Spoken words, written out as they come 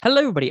Hello,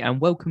 everybody,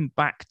 and welcome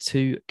back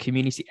to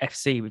Community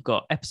FC. We've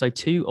got episode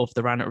 2 of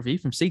the Roundup review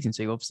from season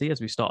 2, obviously, as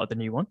we started the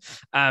new one.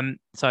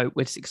 So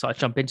we're just excited to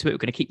jump into it. We're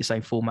going to keep the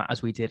same format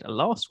as we did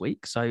last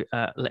week. So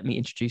let me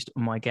introduce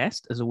my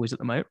guest, as always, at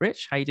the moment.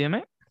 Rich, how you doing,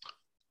 mate?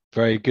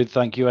 Very good,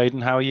 thank you,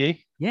 Aidan. How are you?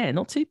 Yeah,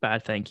 not too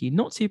bad, thank you.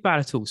 Not too bad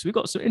at all. So we've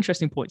got some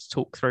interesting points to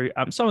talk through.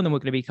 Some of them we're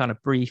going to be kind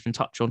of brief and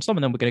touch on. Some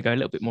of them we're going to go a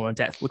little bit more in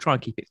depth. We'll try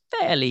and keep it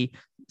fairly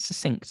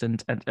succinct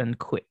and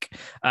quick.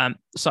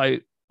 So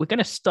we're going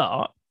to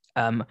start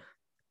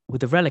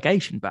with the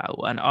relegation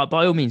battle. And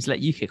by all means,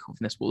 let you kick off on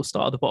this. We'll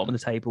start at the bottom of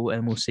the table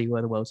and we'll see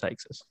where the world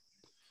takes us.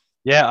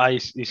 Yeah,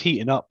 it's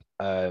heating up.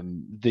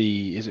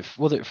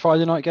 Was it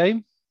Friday night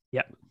game?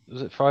 Yeah.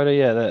 Was it Friday?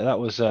 Yeah, that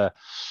was a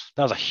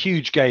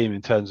huge game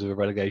in terms of a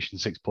relegation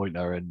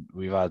 6-pointer, and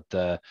we've had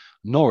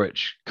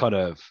Norwich kind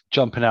of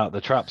jumping out the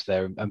traps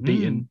there and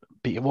beating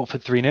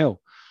Watford 3-0.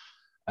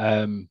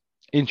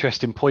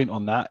 Interesting point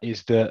on that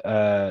is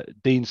that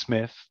Dean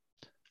Smith,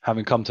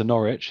 having come to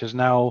Norwich, has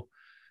now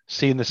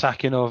seen the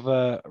sacking of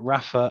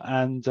Rafa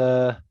and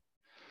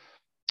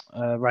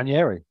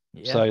Ranieri.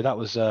 Yeah. So that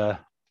was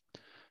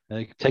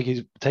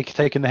taking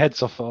the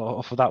heads off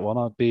of that one.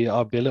 I'd be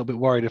a little bit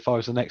worried if I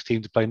was the next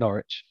team to play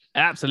Norwich.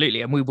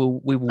 Absolutely, and we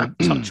will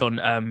touch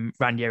on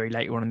Ranieri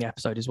later on in the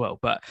episode as well.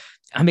 But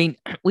I mean,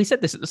 we said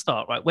this at the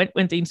start, right?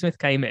 When Dean Smith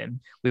came in,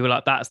 we were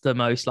like, "That's the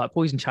most like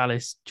poison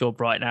chalice job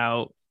right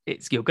now.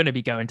 You're going to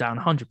be going down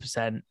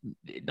 100%.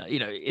 You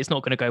know, it's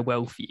not going to go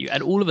well for you."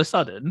 And all of a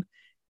sudden,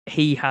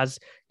 he has,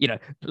 he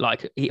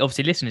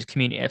obviously listened to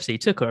Community FC,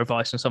 took our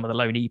advice on some of the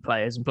loanee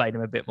players and played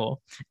them a bit more.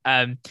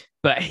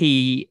 But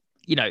he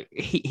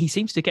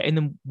seems to get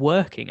them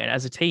working and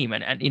as a team,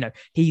 and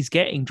he's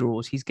getting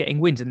draws, he's getting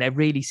wins, and there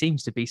really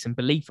seems to be some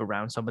belief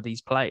around some of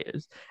these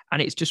players, and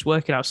it's just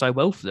working out so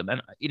well for them.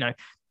 And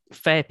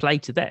fair play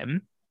to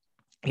them.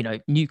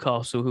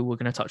 Newcastle, who we're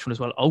going to touch on as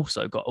well,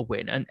 also got a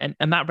win, and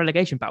that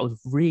relegation battle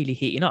is really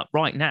heating up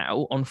right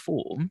now on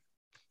form.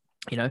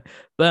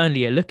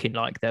 Burnley are looking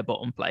like their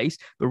bottom place,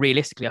 but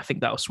realistically, I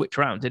think that'll switch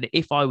around. And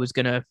if I was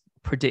going to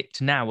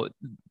predict now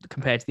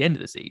compared to the end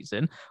of the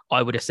season,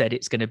 I would have said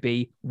it's going to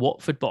be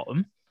Watford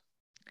bottom,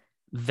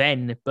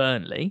 then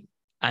Burnley,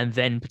 and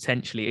then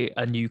potentially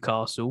a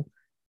Newcastle,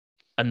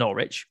 a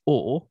Norwich,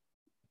 or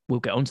we'll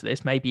get onto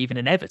this, maybe even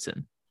an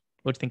Everton.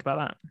 What do you think about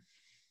that?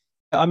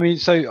 I mean,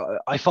 so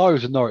if I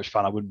was a Norwich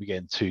fan, I wouldn't be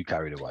getting too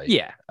carried away.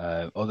 Yeah.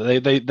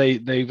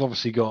 They've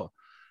obviously got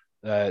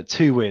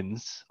 2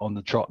 wins on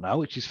the trot now,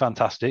 which is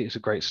fantastic. It's a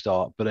great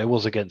start, but it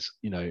was against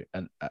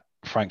and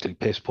frankly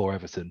piss poor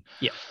Everton.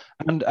 Yeah,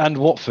 and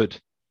Watford.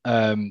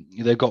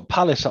 They've got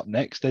Palace up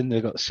next, then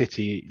they've got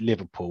City,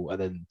 Liverpool, and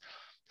then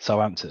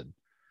Southampton.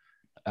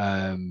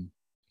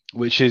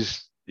 Which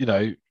is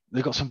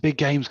they've got some big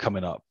games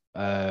coming up,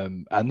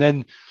 and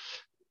then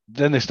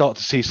they start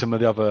to see some of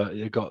the other.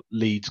 They've got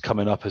Leeds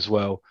coming up as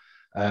well,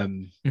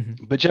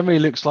 but generally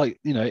it looks like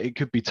it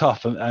could be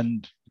tough,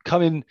 and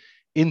coming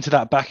into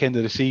that back end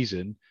of the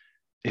season,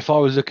 if I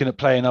was looking at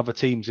playing other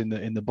teams in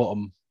the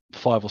bottom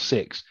 5 or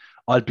 6,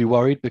 I'd be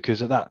worried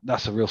because of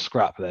that's a real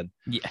scrap then.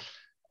 Yeah.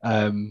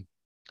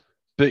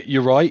 But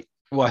you're right.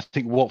 Well, I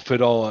think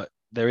Watford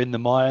they're in the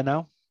mire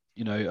now.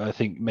 I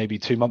think maybe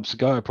 2 months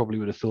ago, I probably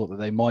would have thought that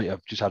they might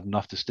have just had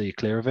enough to stay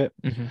clear of it.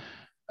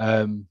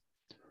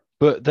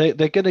 But they're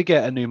going to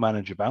get a new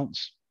manager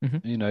bounce.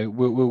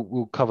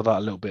 We'll cover that a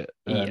little bit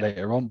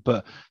later on.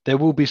 But there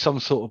will be some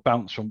sort of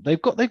bounce from.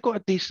 They've got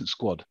a decent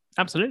squad.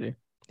 Absolutely.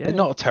 Yeah. They're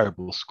not a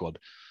terrible squad.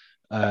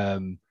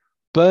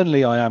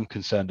 Burnley, I am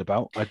concerned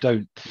about. I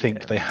don't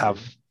think they have.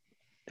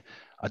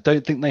 I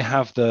don't think they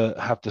have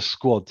the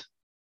squad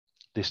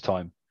this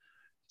time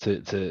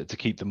to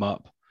keep them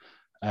up.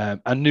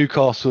 And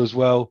Newcastle as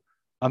well.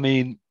 I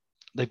mean,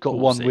 they've got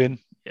one win.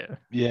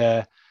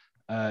 Yeah.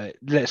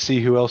 Let's see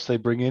who else they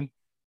bring in.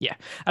 Yeah,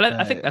 and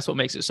I think that's what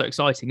makes it so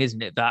exciting,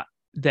 isn't it? That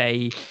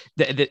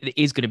it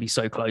is going to be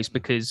so close,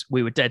 because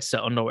we were dead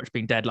set on Norwich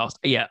being dead last.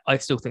 Yeah, I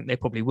still think they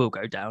probably will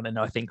go down, and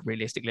I think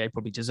realistically they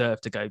probably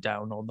deserve to go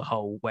down on the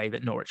whole way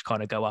that Norwich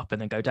kind of go up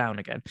and then go down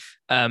again.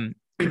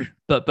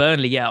 But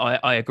Burnley, yeah,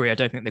 I agree. I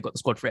don't think they've got the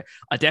squad for it.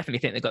 I definitely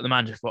think they've got the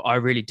manager for it. I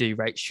really do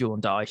rate Sean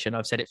Dyche, and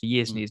I've said it for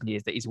years and years and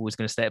years that he's always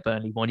going to stay at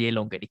Burnley 1 year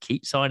longer. He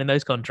keeps signing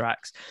those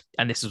contracts,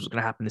 and this is what's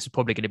going to happen. This is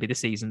probably going to be the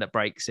season that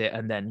breaks it,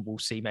 and then we'll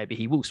see. Maybe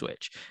he will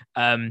switch.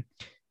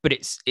 But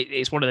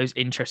it's one of those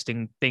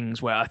interesting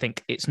things where I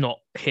think it's not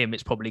him.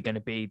 It's probably going to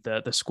be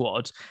the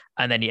squad.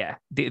 And then,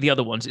 the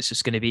other ones, it's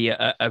just going to be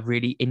a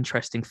really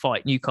interesting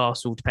fight.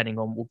 Newcastle, depending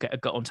on, we'll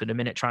get onto the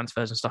minute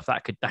transfers and stuff,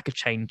 that could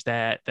change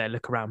their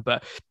look around.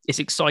 But it's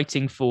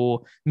exciting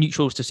for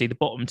neutrals to see the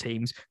bottom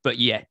teams. But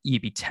yeah,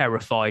 you'd be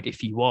terrified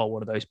if you are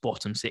one of those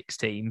bottom 6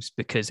 teams,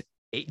 because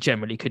it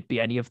generally could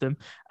be any of them.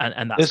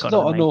 And that's there's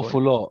not an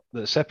awful lot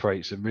that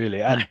separates them,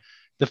 really. And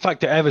the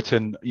fact that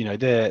Everton,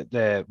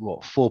 they're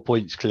 4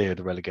 points clear of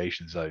the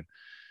relegation zone.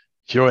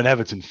 If you're an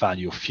Everton fan,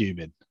 you're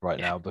fuming right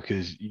now,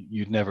 because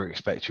you'd never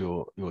expect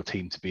your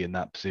team to be in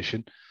that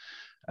position.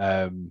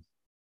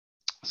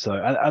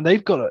 So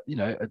they've got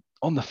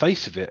on the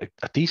face of it,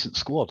 a decent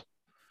squad.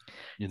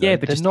 Yeah,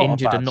 but they're just not a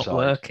injured and bad not side.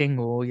 working,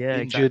 or yeah,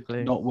 Injured,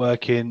 exactly. not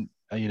working.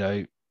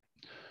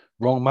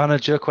 Wrong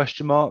manager?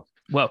 Question mark.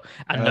 Well,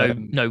 and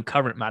Um, no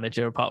current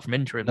manager apart from no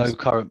interims.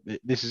 current.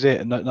 This is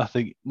it.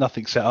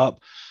 Nothing set up.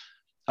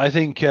 I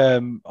think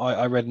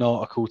I read an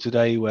article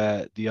today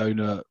where the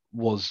owner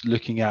was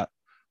looking at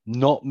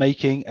not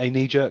making a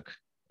knee-jerk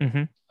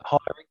Hmm.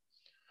 hiring,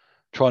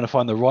 trying to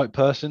find the right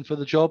person for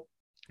the job,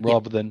 Yeah.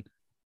 rather than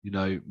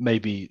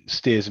maybe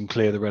steers them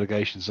clear of the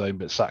relegation zone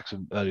but sacks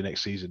them early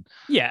next season.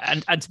 Yeah,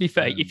 and to be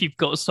fair, if Um, you've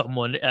got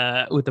someone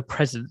with the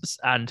presence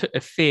and a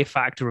fear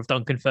factor of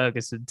Duncan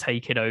Ferguson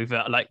taking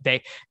over,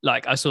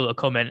 like I saw a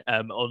comment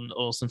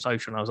on some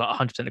social, and I was like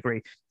 100%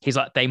 agree. He's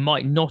like, they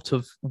might not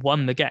have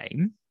won the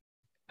game,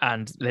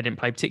 and they didn't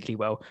play particularly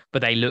well,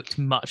 but they looked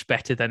much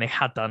better than they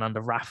had done under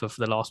Rafa for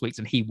the last weeks,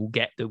 and he will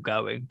get them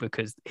going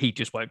because he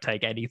just won't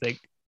take anything.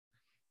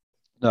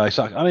 no,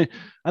 exactly. I mean,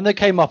 and they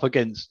came up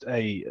against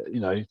a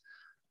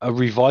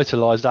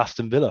revitalized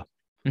Aston Villa.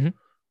 Mhm.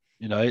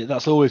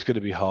 That's always going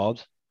to be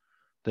hard.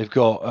 They've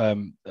got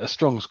a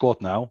strong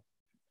squad now.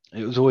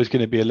 It was always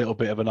going to be a little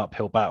bit of an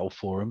uphill battle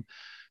for them.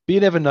 But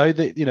you never know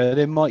that,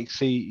 they might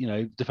see,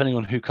 depending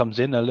on who comes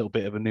in, a little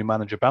bit of a new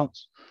manager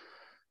bounce.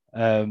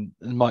 And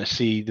might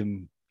see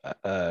them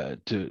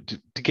to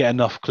get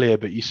enough clear,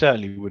 but you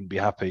certainly wouldn't be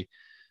happy.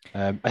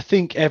 I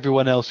think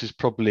everyone else is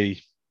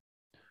probably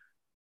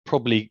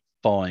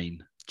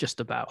fine. Just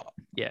about,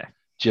 yeah.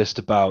 Just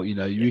about,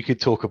 you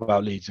could talk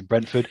about Leeds and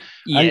Brentford.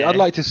 And I'd Yeah.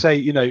 like to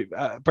say,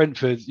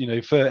 Brentford,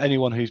 for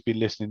anyone who's been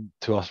listening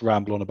to us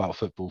ramble on about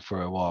football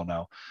for a while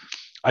now,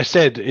 I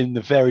said in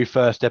the very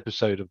first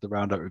episode of the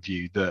Roundup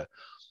review that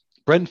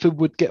Brentford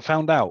would get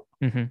found out.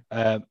 Hmm.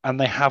 And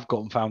they have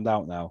gotten found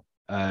out now.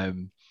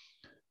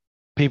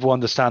 People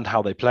understand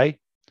how they play.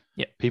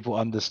 Yeah. People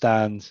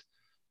understand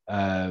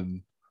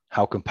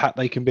how compact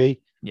they can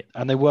be. Yeah.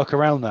 And they work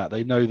around that.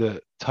 They know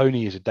that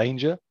Tony is a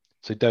danger.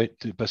 So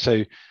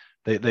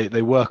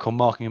they work on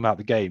marking him out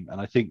the game.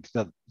 And I think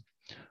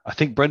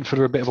Brentford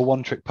are a bit of a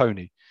one-trick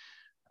pony.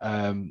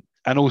 And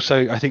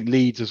also I think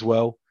Leeds as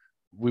well.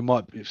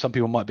 Some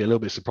people might be a little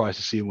bit surprised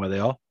to see them where they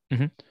are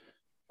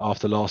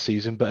after last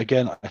season. But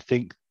again, I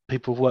think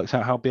people have worked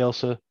out how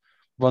Bielsa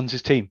runs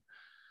his team.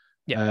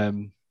 Yeah.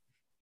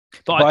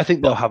 But I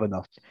think they'll have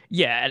enough.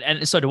 Yeah,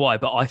 and so do I.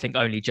 But I think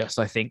only just.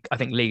 I think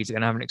Leeds are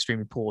going to have an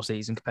extremely poor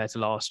season compared to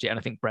last year, and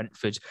I think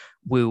Brentford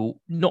will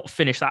not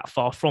finish that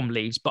far from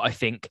Leeds. But I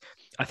think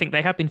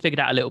they have been figured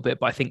out a little bit.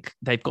 But I think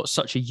they've got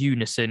such a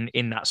unison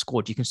in that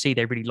squad. You can see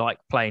they really like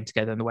playing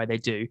together in the way they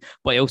do.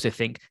 But I also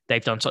think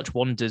they've done such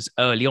wonders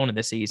early on in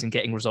the season,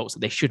 getting results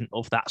that they shouldn't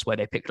have. That's where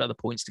they picked up the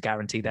points to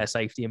guarantee their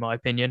safety, in my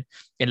opinion,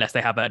 unless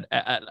they have an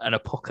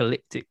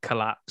apocalyptic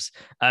collapse.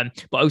 But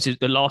also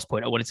the last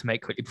point I wanted to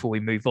make quickly before we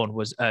move on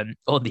was on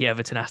the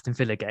Everton Aston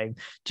Villa game,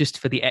 just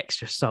for the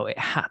extra salt, it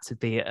had to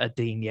be a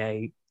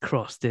Digne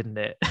cross, didn't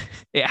it?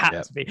 It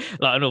had to be.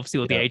 Like, and obviously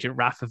all the Agent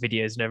Rafa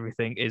videos and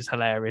everything is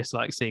hilarious,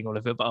 like seeing all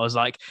of it. But I was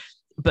like,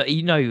 but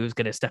he was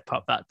going to step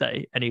up that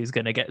day and he was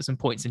going to get some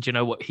points. And do you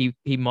know what? He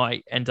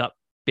might end up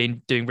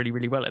doing really,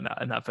 really well in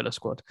that Villa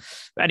squad.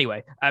 But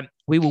anyway,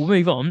 we will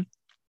move on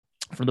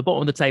from the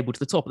bottom of the table to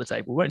the top of the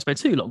table. We won't spend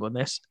too long on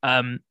this.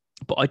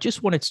 But I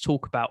just wanted to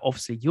talk about,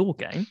 obviously, your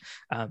game,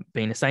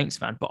 being a Saints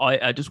fan. But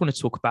I just wanted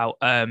to talk about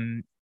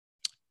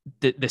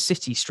the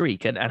City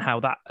streak and how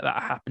that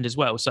happened as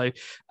well. So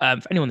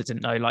for anyone that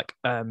didn't know, like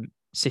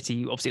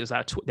City, obviously, it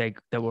was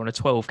they were on a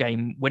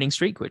 12-game winning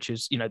streak, which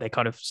is, they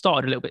kind of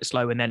started a little bit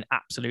slow and then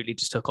absolutely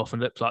just took off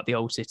and looked like the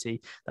old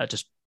City that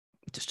just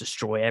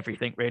destroy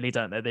everything, really,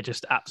 don't they? They're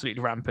just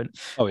absolutely rampant.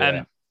 Oh,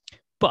 yeah.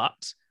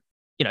 But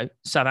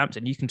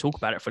Southampton, you can talk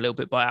about it for a little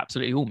bit. By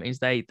absolutely all means,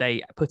 they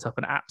put up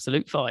an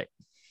absolute fight.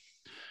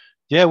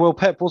 Yeah, well,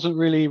 Pep wasn't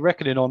really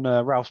reckoning on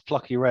Ralph's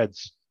plucky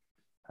Reds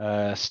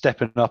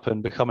stepping up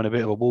and becoming a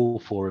bit of a wall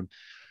for him.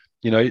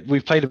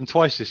 We've played them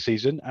twice this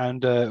season,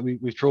 and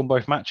we've drawn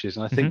both matches,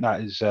 and I think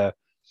that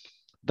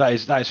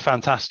is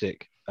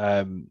fantastic.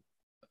 And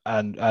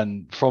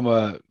from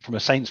a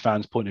Saints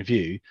fan's point of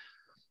view,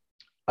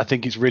 I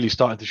think it's really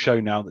starting to show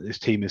now that this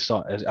team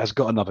has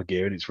got another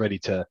gear and it's ready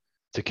to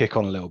kick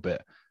on a little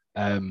bit.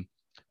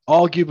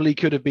 Arguably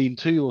could have been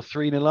 2 or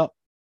 3-0 up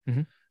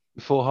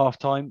before half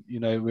time.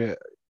 We're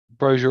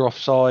Brozier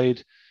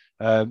offside.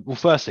 Well,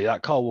 firstly,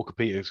 that Carl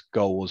Walker-Peters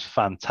goal was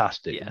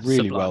fantastic. Yeah,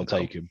 really well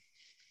taken.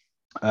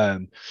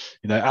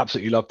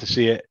 Absolutely love to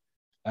see it.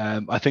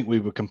 I think we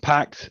were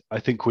compact. I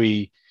think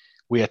we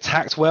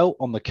attacked well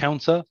on the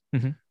counter.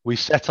 We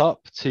set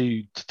up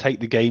to take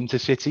the game to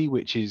City,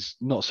 which is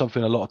not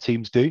something a lot of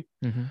teams do.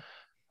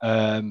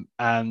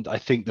 And I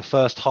think the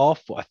first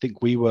half, I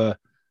think we were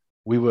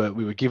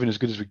given as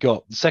good as we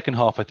got. The second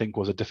half, I think,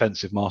 was a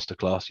defensive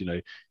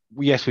masterclass.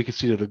 Yes, we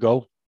conceded a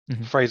goal.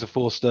 Fraser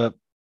Forster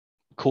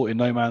caught in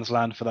no man's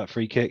land for that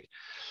free kick.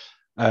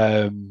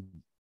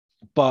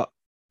 But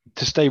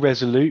to stay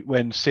resolute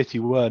when City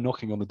were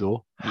knocking on the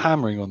door,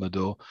 hammering on the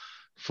door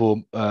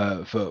for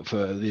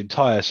the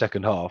entire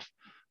second half,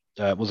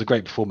 was a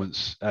great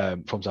performance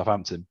from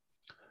Southampton.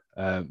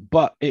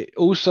 But it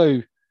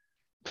also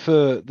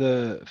for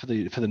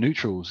the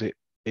neutrals,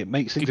 it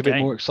makes things Good a bit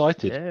game. more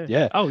excited. Yeah.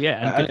 Yeah. Oh yeah,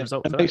 and good And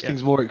result it for makes that. Yeah.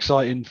 things more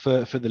exciting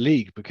for the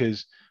league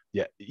because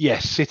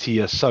yes,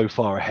 City are so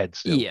far ahead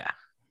still. Yeah.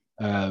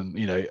 And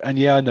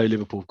I know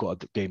Liverpool have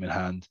got a game in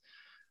hand,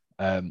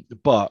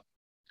 but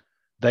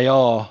they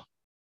are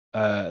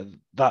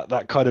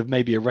that kind of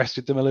maybe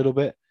arrested them a little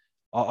bit.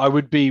 I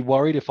would be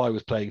worried if I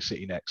was playing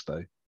City next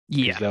though,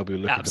 because Yeah. they'll be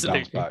looking to bounce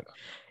Absolutely. back.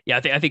 Yeah,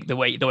 I think the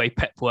way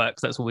Pep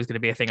works, that's always going to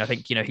be a thing. I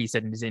think he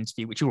said in his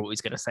interview, which you're always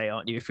going to say,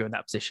 aren't you? If you're in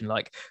that position,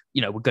 like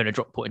we're going to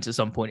drop points at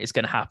some point, it's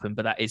going to happen,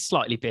 but that is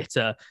slightly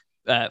bitter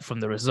from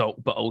the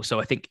result. But also,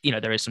 I think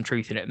there is some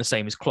truth in it, and the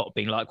same as Klopp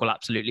being like, well,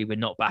 absolutely, we're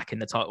not back in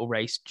the title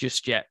race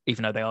just yet,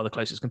 even though they are the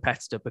closest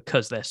competitor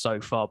because they're so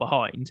far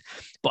behind.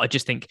 But I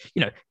just think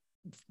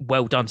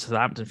well done to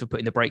Southampton for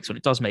putting the brakes on.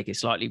 It does make it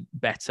slightly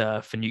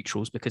better for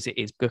neutrals because it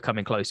is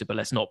becoming closer, but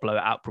let's not blow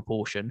it out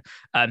proportion.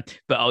 But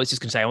I was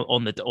just going to say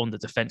on the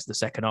defense of the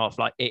second half,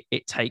 like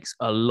it takes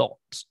a lot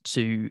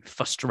to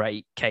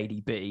frustrate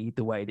KDB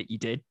the way that you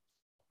did.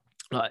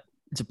 Like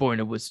De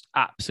Bruyne was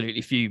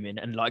absolutely fuming,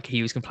 and like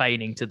he was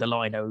complaining to the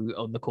lino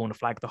on the corner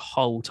flag the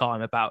whole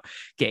time about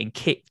getting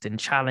kicked and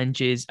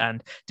challenges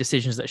and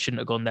decisions that should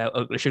have gone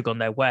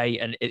their way,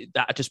 and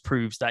that just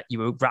proves that you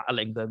were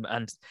rattling them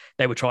and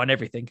they were trying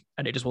everything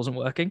and it just wasn't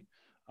working.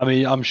 I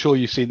mean, I'm sure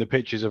you've seen the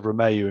pictures of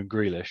Romeu and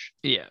Grealish.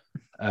 Yeah.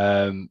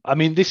 I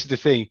mean, this is the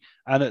thing,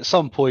 and at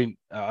some point,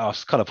 I'll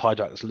kind of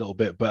hijack this a little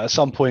bit, but at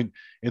some point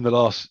in the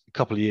last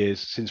couple of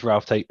years since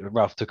Ralph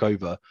took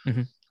over,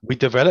 we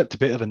developed a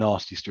bit of a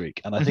nasty streak,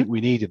 and I think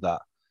we needed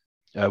that.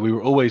 We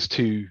were always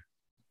too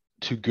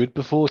good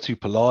before, too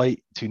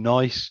polite, too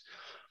nice,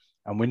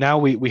 and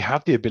we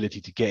have the ability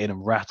to get in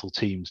and rattle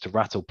teams, to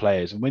rattle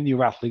players. And when you're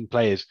rattling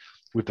players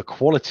with the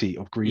quality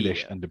of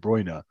Grealish and De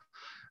Bruyne,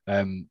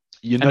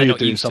 you're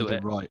doing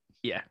something right.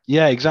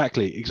 Yeah,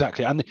 exactly.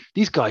 And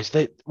these guys,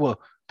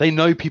 they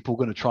know people are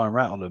going to try and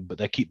rattle them, but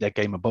they keep their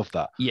game above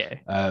that. Yeah,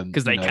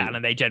 because they can,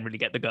 and they generally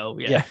get the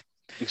goal. Yeah,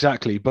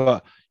 exactly.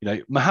 But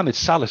Mohamed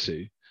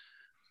Salisu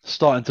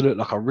starting to look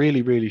like a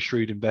really, really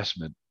shrewd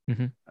investment.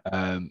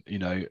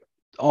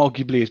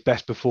 Arguably his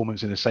best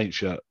performance in a Saints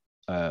shirt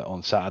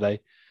on Saturday,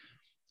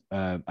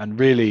 and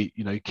really,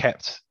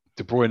 kept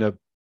De Bruyne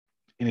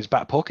in his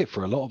back pocket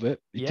for a lot of it.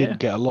 He didn't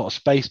get a lot of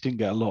space, didn't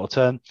get a lot of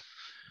turn.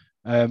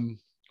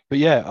 But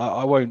yeah,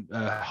 I won't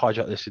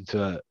hijack this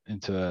into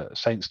a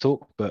Saints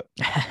talk, but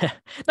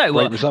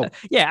great result.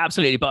 Yeah,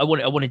 absolutely. But I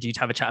wanted you to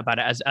have a chat about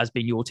it as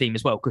being your team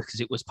as well,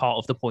 because it was part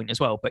of the point as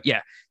well. But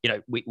yeah,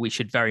 we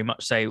should very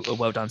much say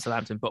well done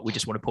Southampton, but we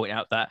just want to point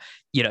out that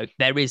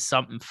there is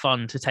something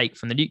fun to take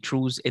from the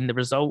neutrals in the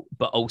result,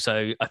 but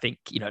also I think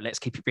let's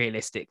keep it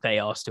realistic. They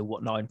are still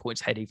 9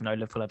 points ahead, even though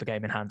Liverpool have a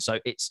game in hand. So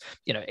it's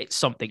it's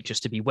something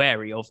just to be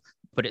wary of,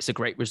 but it's a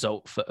great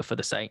result for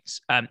the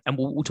Saints. And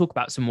we'll talk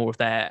about some more of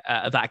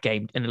that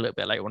game in a little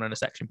bit later on in a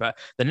section. But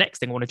the next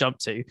thing I want to jump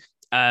to,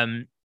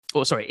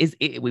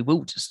 we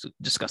will just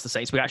discuss the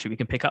Saints. We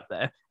can pick up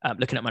there.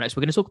 Looking at my notes,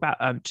 we're going to talk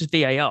about just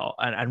VAR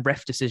and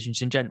ref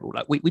decisions in general.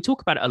 Like we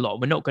talk about it a lot.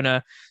 We're not going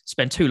to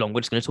spend too long. We're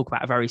just going to talk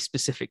about very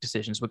specific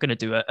decisions. We're going to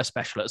do a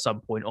special at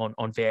some point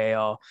on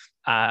VAR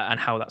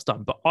and how that's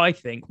done. But I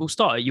think we'll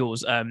start at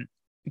yours.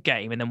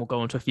 Game, and then we'll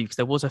go on to a few, because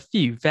there was a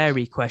few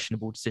very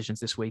questionable decisions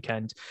this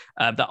weekend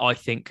that I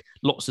think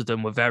lots of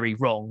them were very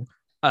wrong,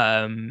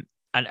 and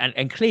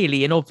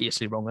clearly and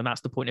obviously wrong, and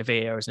that's the point of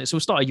VAR, isn't it? So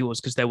we'll start at yours,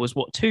 because there was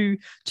two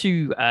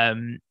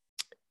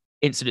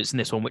incidents in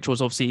this one, which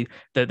was obviously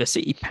the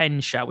City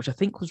pen shout, which I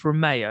think was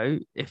Romeo,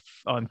 if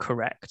I'm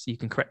correct. You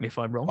can correct me if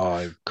I'm wrong.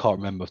 I can't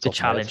remember the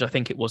challenge. I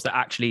think it was that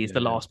actually is the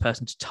last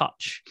person to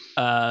touch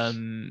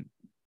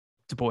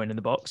De Bruyne in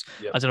the box.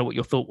 Yep. I don't know what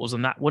your thought was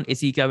on that one. Is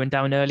he going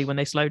down early when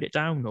they slowed it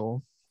down,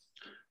 or?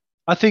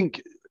 I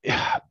think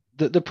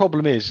the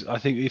problem is, I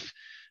think if,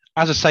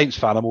 as a Saints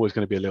fan, I'm always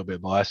going to be a little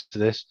bit biased to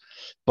this,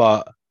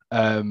 but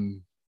I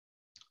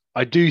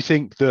do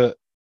think that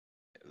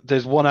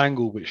there's one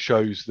angle which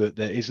shows that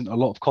there isn't a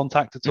lot of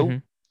contact at all.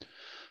 And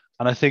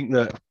I think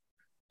that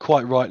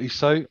quite rightly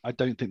so. I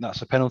don't think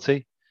that's a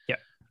penalty. Yeah.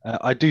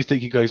 I do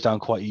think he goes down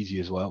quite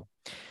easy as well.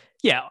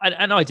 Yeah,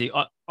 and I do.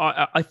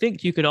 I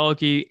think you could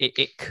argue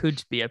it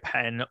could be a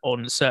pen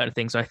on certain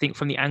things. I think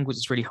from the angles,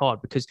 it's really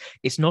hard, because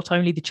it's not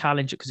only the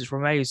challenge, because it's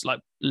Romeo's like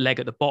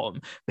leg at the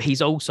bottom, but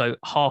he's also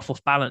half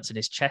off balance and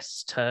his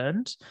chest's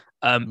turned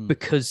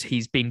because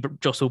he's been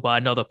jostled by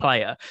another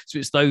player. So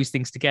it's those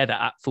things together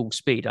at full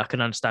speed. I can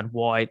understand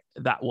why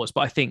that was,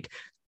 but I think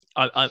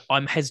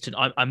I'm hesitant.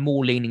 I'm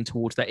more leaning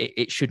towards that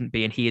it shouldn't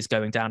be, and he is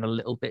going down a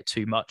little bit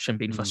too much and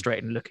being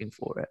frustrated and looking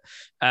for it.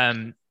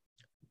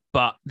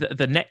 But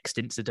the next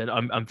incident,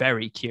 I'm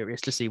very curious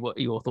to see what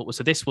your thought was.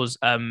 So this was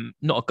not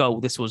a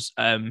goal. This was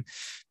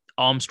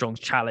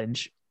Armstrong's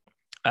challenge,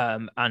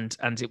 and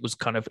it was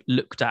kind of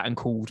looked at and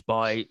called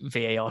by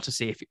VAR to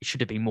see if it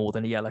should have been more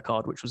than a yellow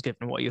card, which was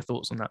given. What are your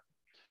thoughts on that?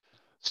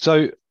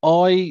 So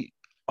I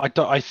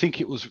think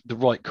it was the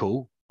right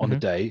call on the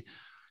day.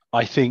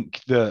 I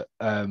think that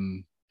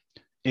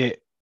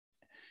it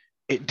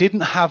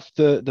didn't have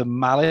the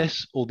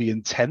malice or the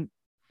intent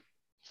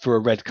for a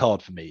red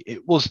card for me.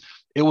 It was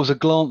a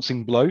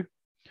glancing blow.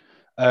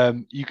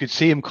 You could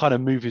see him kind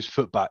of move his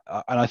foot back,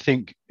 and I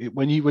think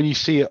when you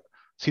see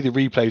the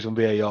replays on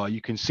VAR,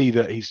 you can see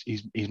that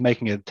he's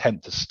making an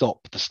attempt to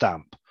stop the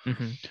stamp.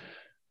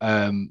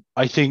 Mm-hmm.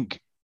 I think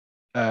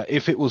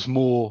if it was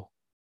more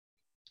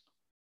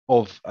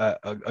of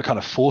a kind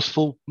of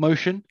forceful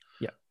motion,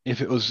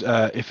 if it was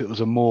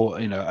a more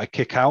a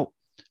kick out,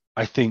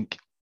 I think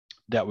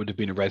that would have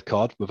been a red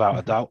card without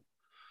a doubt.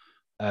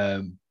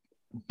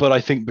 But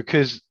I think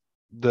because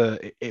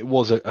it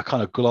was a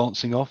kind of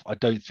glancing off, I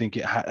don't think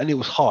it had, and it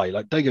was high.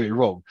 Like, don't get me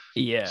wrong,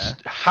 it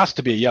has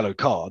to be a yellow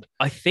card.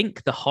 I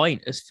think the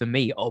highness for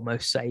me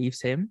almost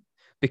saves him.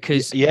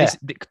 Because do you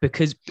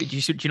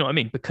know what I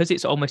mean? Because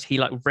it's almost he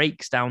like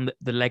rakes down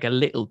the leg a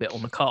little bit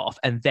on the calf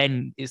and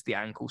then is the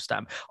ankle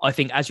stamp. I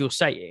think, as you're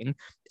saying,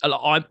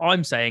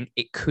 I'm saying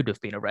it could have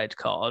been a red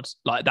card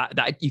like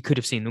that you could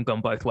have seen them gone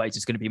both ways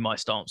is going to be my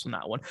stance on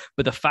that one.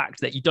 But the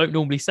fact that you don't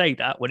normally say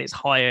that when it's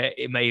higher,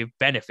 it may have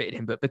benefited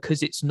him. But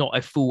because it's not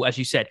a full, as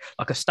you said,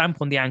 like a stamp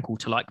on the ankle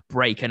to like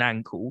break an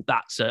ankle,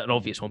 that's an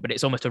obvious one. But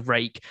it's almost a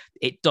rake.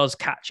 It does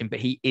catch him, but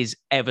he is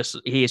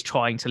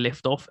trying to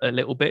lift off a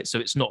little bit. So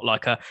it's not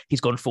like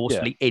he's gone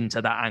forcefully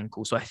into that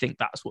ankle. So I think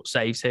that's what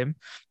saves him.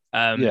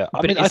 I mean,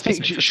 I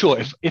think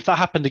sure, if that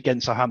happened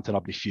against Southampton,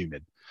 I'd be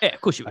fuming. Yeah,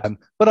 of course you would.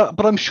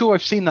 But I'm sure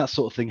I've seen that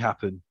sort of thing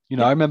happen.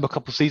 I remember a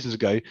couple of seasons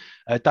ago,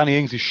 Danny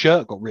Ings'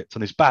 shirt got ripped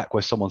on his back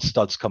where someone's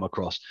studs come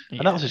across,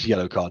 and that was just a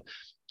yellow card.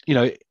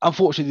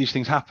 Unfortunately, these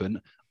things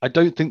happen. I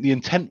don't think the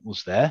intent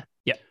was there.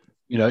 Yeah.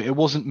 It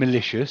wasn't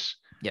malicious.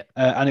 Yeah.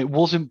 And it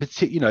wasn't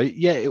particular.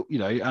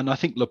 And I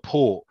think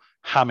Laporte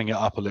hamming it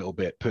up a little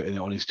bit, putting it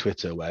on his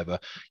Twitter or whatever.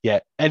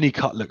 Yeah, any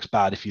cut looks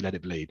bad if you let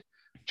it bleed.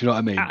 Do you know what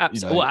I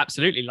mean? Well,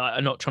 absolutely. Like,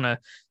 I'm not trying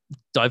to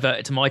divert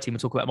it to my team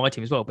and talk about my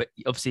team as well, but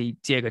obviously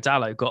Diego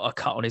Dallo got a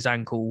cut on his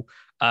ankle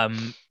a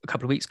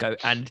couple of weeks ago,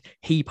 and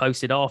he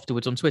posted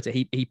afterwards on Twitter.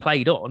 He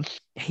played on.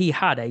 He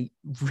had a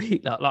really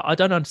like I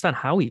don't understand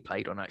how he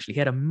played on. Actually, he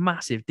had a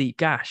massive deep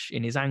gash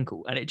in his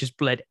ankle, and it just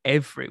bled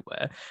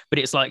everywhere. But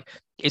it's like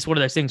it's one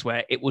of those things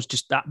where it was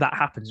just that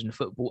happens in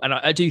football, and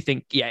I do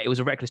think it was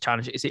a reckless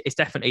challenge. It's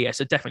definitely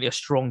a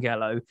strong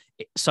yellow.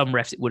 Some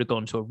refs it would have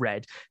gone to a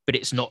red, but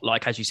it's not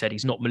like, as you said,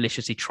 he's not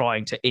maliciously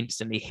trying to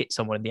instantly hit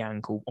someone in the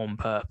ankle on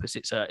purpose.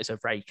 It's a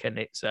rake, and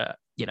it's then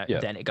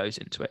it goes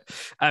into it.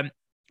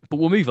 But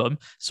we'll move on.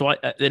 So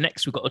the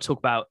next we've got to talk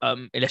about,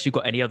 unless you've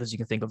got any others you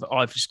can think of,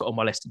 I've just got on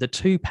my list, the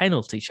 2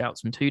 penalty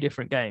shouts from 2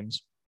 different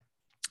games.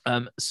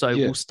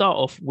 We'll start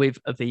off with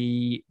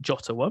the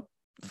Jota one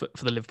for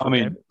the Liverpool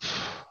game.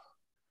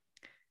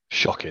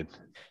 Shocking.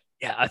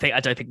 Yeah, I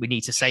don't think we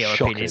need to say our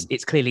opinion.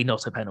 It's clearly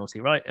not a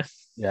penalty, right?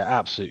 Yeah,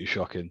 absolutely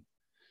shocking.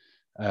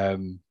 I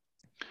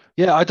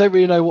don't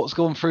really know what's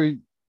gone through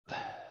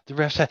the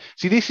refs.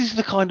 See, this is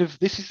the kind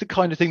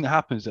of thing that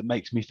happens that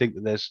makes me think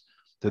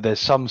that there's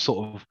some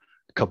sort of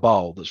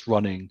cabal that's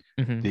running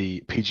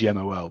the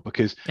PGMOL,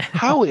 because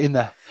how in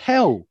the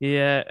hell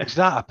is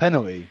that a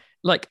penalty?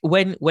 Like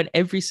when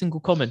every single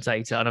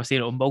commentator, and I've seen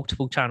it on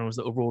multiple channels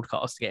that are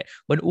broadcasting it,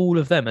 when all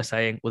of them are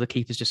saying, well, the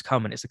keeper's just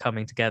come and it's a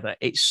coming together,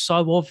 it's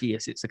so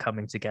obvious it's a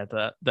coming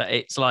together that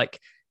it's like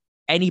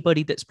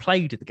anybody that's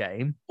played the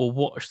game or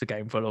watched the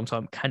game for a long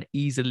time can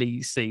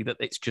easily see that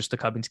it's just a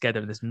coming together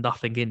and there's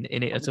nothing in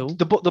it at all.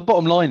 The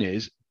bottom line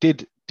is,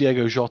 did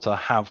Diego Jota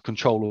have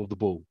control of the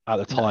ball at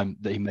the time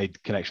that he made the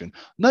connection?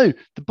 No,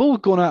 the ball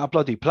had gone out of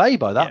bloody play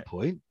by that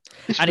point.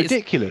 It's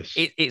ridiculous.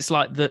 It's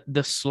like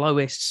the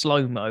slowest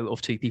slow-mo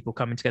of 2 people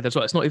coming together as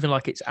well. It's not even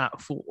like it's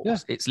at force. Yeah.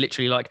 It's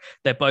literally like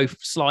they're both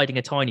sliding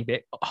a tiny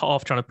bit,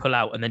 half trying to pull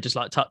out and then just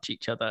like touch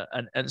each other.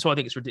 And so I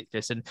think it's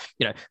ridiculous. And,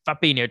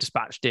 Fabinho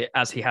dispatched it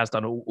as he has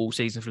done all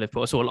season for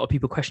Liverpool. I saw a lot of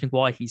people questioning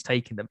why he's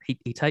taking them.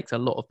 He takes a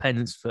lot of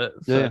pens for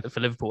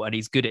Liverpool, and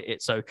he's good at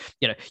it. So,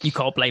 you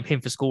can't blame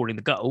him for scoring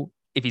the goal.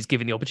 If he's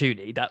given the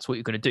opportunity, that's what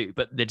you're going to do.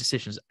 But the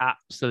decision's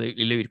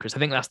absolutely ludicrous. I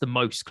think that's the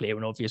most clear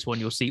and obvious one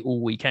you'll see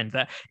all weekend.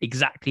 That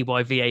exactly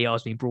why VAR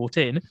has been brought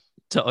in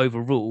to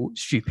overrule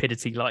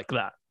stupidity like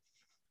that.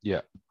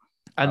 Yeah,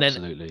 and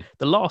absolutely. Then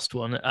the last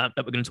one that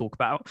we're going to talk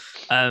about,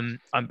 I'm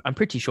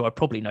pretty sure I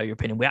probably know your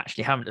opinion. We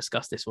actually haven't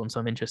discussed this one, so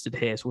I'm interested to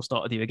hear. So we'll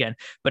start with you again.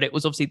 But it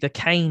was obviously the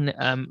Kane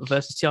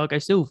versus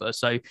Thiago Silva.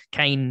 So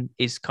Kane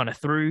is kind of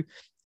through,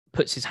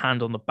 puts his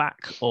hand on the back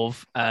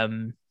of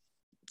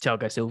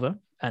Thiago Silva.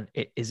 And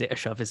is it a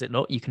shove? Is it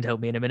not? You can tell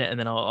me in a minute, and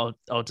then I'll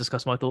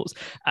discuss my thoughts.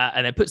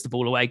 And then puts the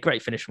ball away.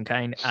 Great finish from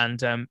Kane,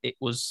 and it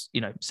was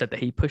said that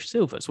he pushed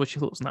Silva. So what's your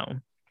thoughts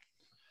on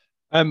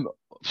that one?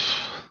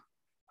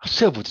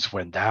 Silva just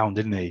went down,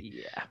 didn't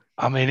he? Yeah.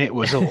 I mean, it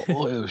was it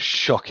was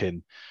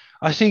shocking.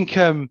 I think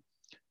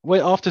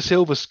after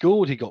Silva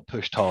scored, he got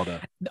pushed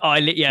harder.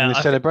 In the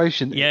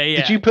celebration. Yeah.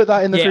 Did you put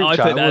that in the group chat?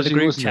 I put that in the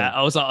group chat.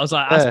 I was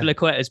like,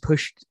 Azpilicueta's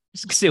pushed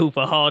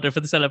Silva harder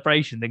for the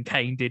celebration than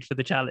Kane did for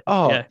the challenge.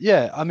 I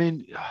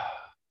mean,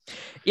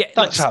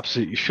 that's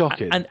absolutely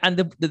shocking. And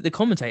the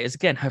commentators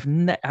again have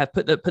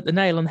put the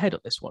nail on the head on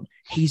this one.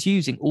 He's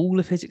using all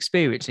of his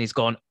experience, and he's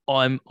gone,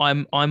 I'm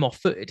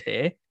off-footed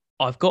here.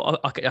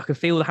 I can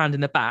feel the hand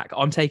in the back.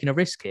 I'm taking a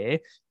risk here,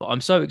 but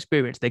I'm so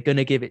experienced. They're going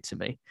to give it to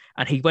me.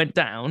 And he went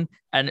down.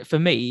 And for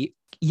me,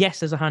 yes,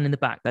 there's a hand in the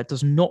back. That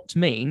does not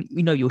mean,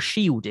 you're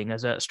shielding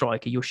as a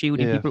striker. You're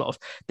shielding people off.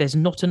 There's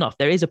not enough.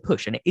 There is a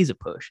push, and it is a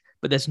push,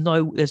 but there's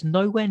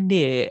nowhere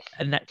near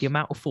the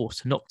amount of force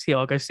to knock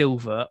Thiago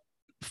Silva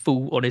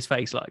full on his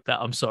face like that.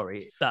 I'm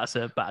sorry. That's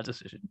a bad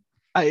decision.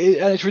 And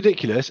it's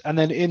ridiculous. And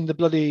then in the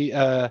bloody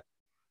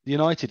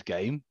United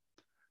game,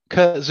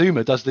 Kurt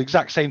Zuma does the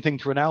exact same thing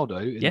to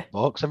Ronaldo in the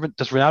box.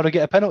 Does Ronaldo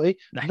get a penalty?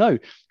 No,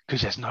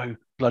 because there's no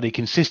bloody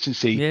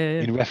consistency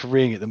in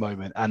refereeing at the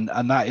moment. And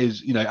that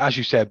is, as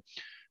you said,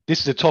 this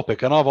is a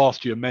topic, and I've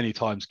asked you many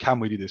times, can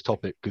we do this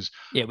topic? Because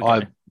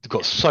I've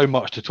got so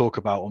much to talk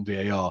about on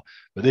VAR,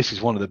 but this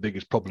is one of the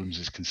biggest problems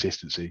is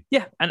consistency.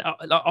 Yeah, and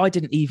I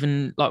didn't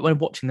even, when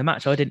watching the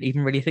match, I didn't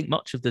even really think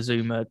much of the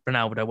Zuma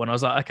Ronaldo one. I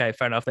was like, okay,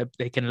 fair enough,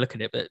 they can look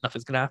at it, but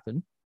nothing's going to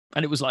happen.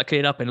 And it was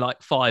cleared up in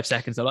 5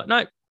 seconds. They're like,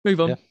 no,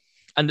 move on. Yeah.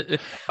 And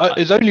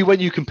it's only when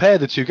you compare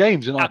the two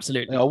games. And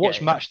absolutely, I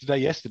watched Match Today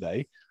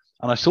yesterday,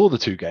 and I saw the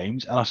two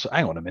games, and I saw,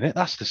 hang on a minute,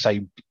 that's the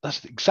same.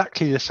 That's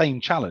exactly the same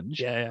challenge.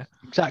 Yeah.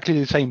 Exactly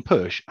the same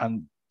push,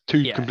 and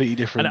two completely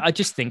different. And I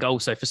just think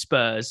also for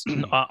Spurs,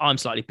 I'm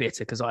slightly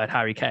bitter because I had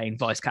Harry Kane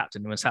vice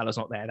captain, and when Salah's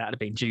not there, that would have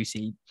been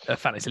juicy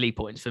fantasy league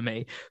points for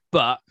me.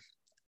 But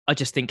I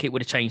just think it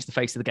would have changed the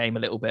face of the game a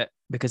little bit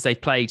because they've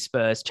played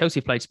Spurs. Chelsea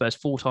played Spurs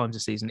 4 times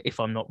this season, if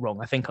I'm not wrong.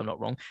 I think I'm not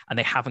wrong, and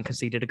they haven't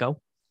conceded a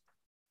goal.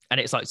 And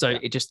it's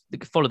it just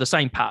followed the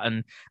same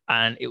pattern,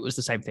 and it was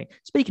the same thing.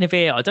 Speaking of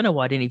VAR, I don't know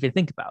why I didn't even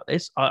think about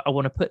this. I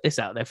want to put this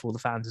out there for the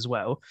fans as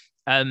well.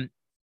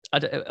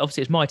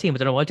 Obviously, it's my team. I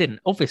don't know why I didn't.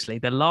 Obviously,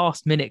 the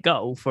last-minute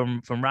goal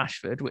from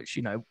Rashford, which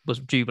was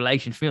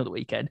jubilation for me on the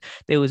weekend,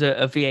 there was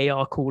a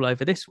VAR call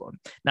over this one.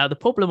 Now, the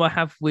problem I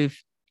have with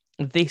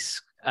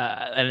this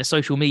and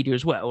social media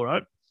as well,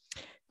 right?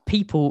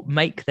 People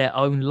make their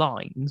own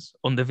lines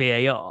on the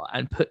VAR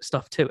and put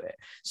stuff to it.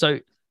 So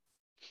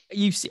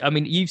you've seen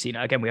it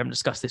again. We haven't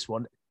discussed this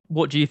one.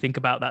 What do you think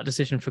about that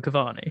decision for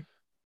Cavani?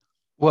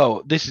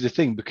 Well, this is the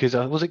thing because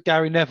was it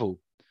Gary Neville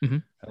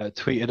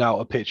tweeted out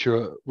a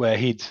picture where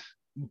he'd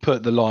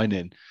put the line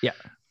in? Yeah.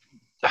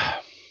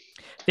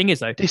 Thing is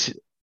though,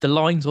 the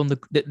lines on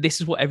this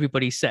is what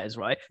everybody says,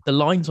 right? The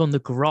lines on the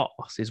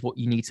grass is what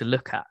you need to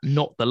look at,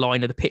 not the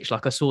line of the pitch.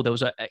 Like I saw there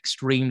was an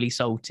extremely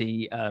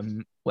salty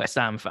West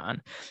Ham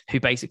fan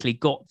who basically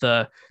got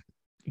the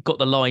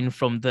line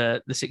from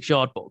the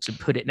 6-yard box and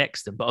put it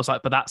next to them. But I was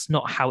like, but that's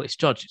not how it's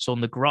judged. It's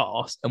on the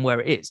grass and where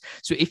it is.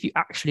 So if you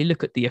actually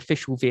look at the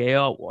official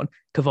VAR one,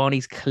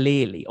 Cavani's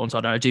clearly onside.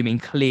 And I do mean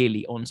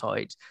clearly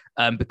onside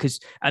because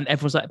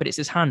everyone's like, but it's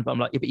his hand. But I'm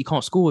like, yeah, but you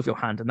can't score with your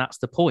hand. And that's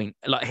the point.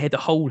 The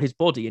whole, his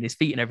body and his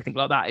feet and everything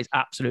like that is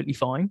absolutely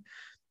fine.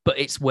 But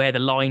it's where the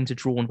lines are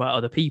drawn by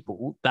other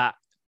people that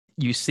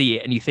you see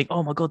it and you think,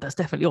 oh my God, that's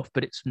definitely off.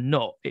 But it's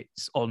not.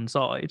 It's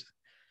onside.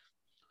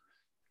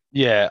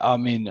 Yeah, I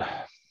mean,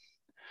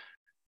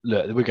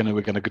 look,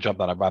 we're gonna jump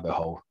down a rabbit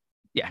hole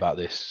about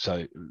this.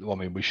 So, I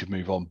mean, we should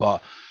move on.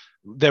 But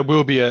there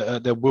will be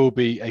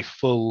a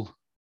full,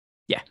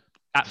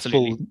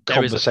 absolutely, full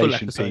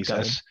conversation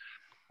piece.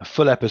 A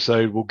full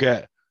episode. We'll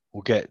get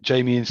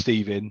Jamie and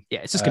Steve in. Yeah,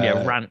 it's just gonna be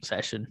a rant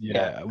session.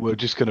 Yeah, we're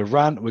just gonna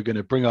rant. We're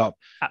gonna bring up.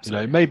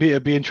 Absolutely. Maybe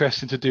it'd be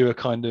interesting to do a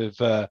kind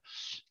of.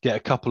 Get a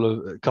couple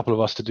of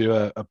us to do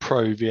a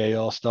pro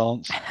VAR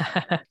stance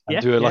and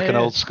do an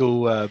old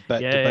school bet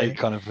debate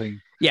kind of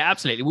thing. Yeah,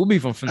 absolutely. We'll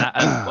move on from that.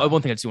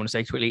 One thing I just want to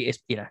say quickly is,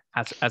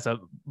 as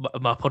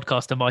my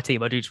podcast and my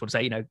team, I do just want to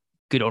say,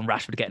 good on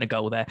Rashford getting a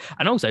goal there.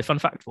 And also, fun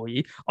fact for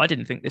you, I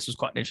didn't think this was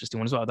quite an interesting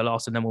one as well. The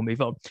last, and then we'll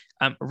move on.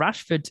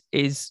 Rashford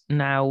is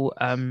now,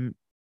 I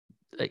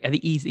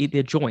think he's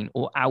either joint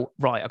or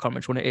outright. I can't remember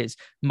which one it is.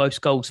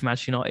 Most goals for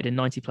Manchester United in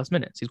 90+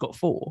 minutes. He's got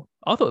 4.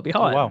 I thought it'd be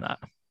higher than that.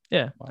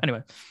 Yeah. Wow.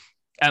 Anyway,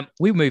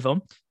 we move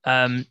on.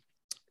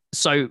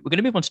 So we're going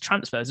to move on to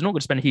transfers. I'm not going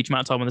to spend a huge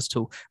amount of time on this at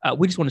all.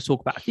 We just want to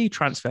talk about a few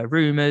transfer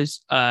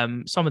rumours.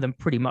 Some of them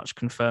pretty much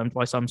confirmed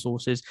by some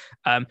sources.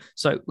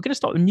 So we're going to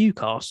start with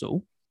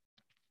Newcastle,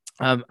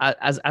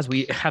 as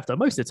we have done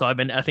most of the time,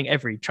 and I think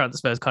every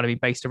transfer has kind of been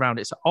based around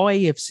it. So I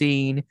have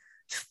seen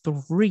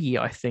 3,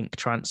 I think,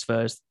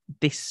 transfers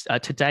this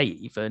today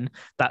even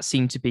that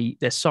seem to be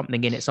there's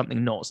something in it,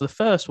 something not. So the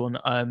first one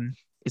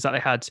is that they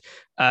had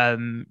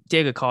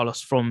Diego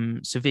Carlos from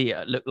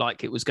Sevilla. It looked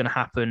like it was going to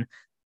happen.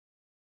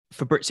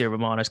 Fabrizio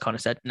Romano's kind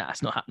of said, nah,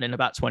 it's not happening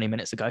about 20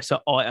 minutes ago. So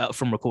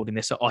from recording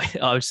this, so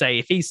I would say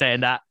if he's saying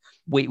that,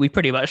 we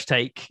pretty much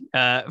take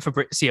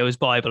Fabrizio's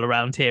Bible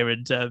around here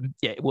and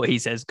what he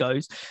says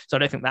goes. So I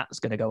don't think that's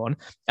going to go on.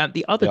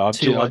 The other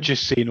two... I've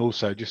just seen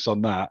also, just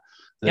on that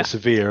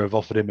Sevilla have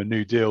offered him a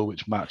new deal,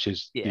 which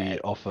matches the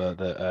offer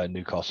that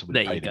Newcastle would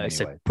have paid him anyway.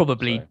 So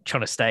probably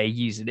trying to stay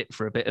using it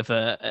for a bit of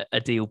a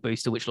deal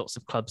booster, which lots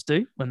of clubs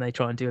do when they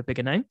try and do a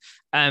bigger name.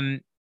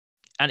 And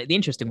the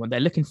interesting one, they're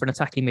looking for an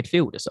attacking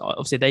midfielder. So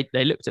obviously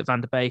they looked at Van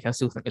der Beek. I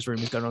still think there's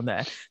rumours going on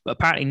there. But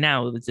apparently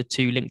now the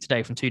 2 linked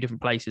today from 2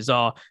 different places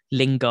are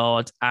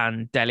Lingard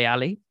and Dele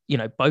Alli.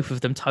 both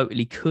of them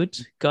totally could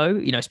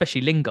go,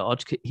 especially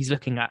Lingard. He's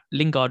looking at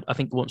Lingard, I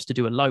think, wants to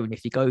do a loan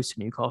if he goes to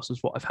Newcastle,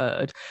 is what I've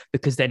heard,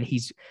 because then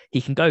he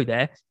can go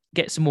there,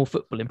 get some more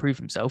football, improve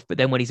himself. But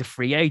then when he's a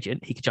free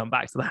agent, he could jump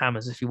back to the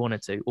Hammers if he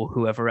wanted to, or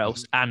whoever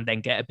else, and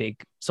then get a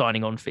big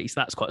signing on fee.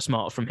 So that's quite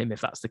smart from him if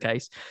that's the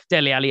case.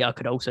 Dele Alli, I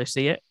could also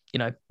see it,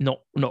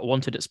 not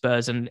wanted at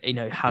Spurs, and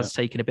has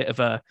taken a bit of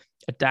a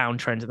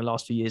downtrend in the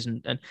last few years,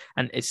 and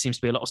it seems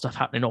to be a lot of stuff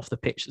happening off the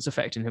pitch that's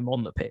affecting him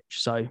on the pitch.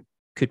 So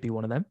could be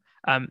one of them.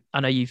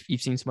 I know you've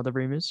seen some other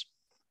rumours.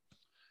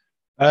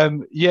 So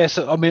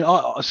I mean,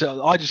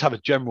 I just have a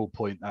general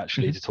point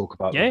actually to talk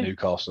about with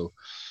Newcastle.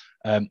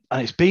 And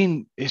it's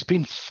been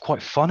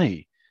quite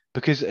funny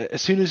because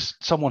as soon as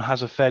someone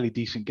has a fairly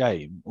decent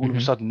game, all of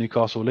a sudden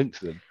Newcastle linked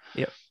to them.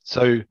 Yeah.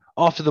 So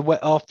after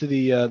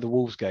the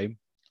Wolves game,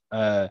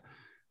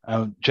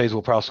 James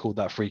Ward-Prowse scored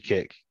that free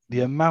kick.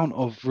 The amount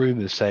of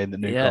rumours saying that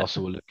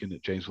Newcastle were looking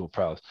at James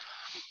Ward-Prowse.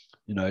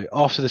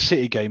 After the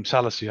City game,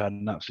 Salisu had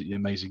an absolutely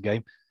amazing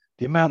game.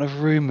 The amount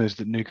of rumours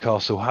that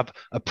Newcastle have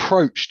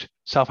approached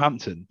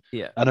Southampton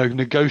and are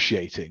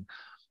negotiating,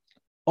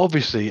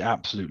 obviously,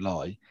 absolute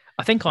lie.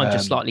 I think I'm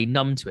just slightly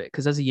numb to it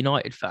because as a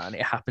United fan,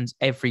 it happens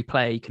every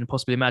player you can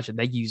possibly imagine.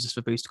 They use us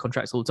for booster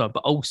contracts all the time.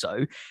 But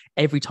also,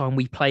 every time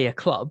we play a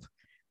club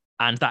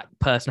and that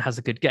person has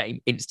a good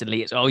game,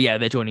 instantly it's,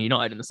 they're joining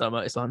United in the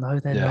summer. It's like, no,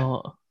 they're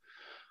not.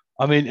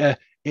 I mean,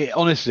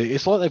 honestly,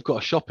 it's like they've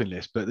got a shopping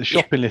list, but the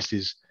shopping list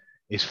is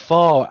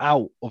far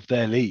out of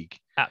their league.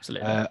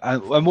 Absolutely.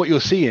 And what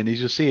you're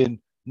seeing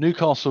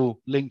Newcastle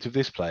linked with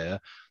this player,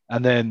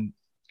 and then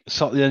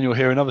you'll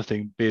hear another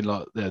thing being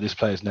like, this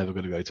player's never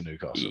going to go to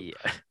Newcastle.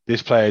 Yeah.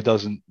 This player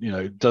doesn't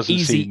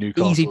see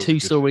Newcastle. Easy two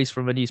stories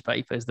from a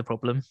newspaper is the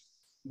problem.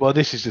 Well,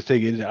 this is the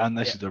thing, and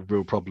this is the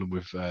real problem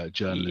with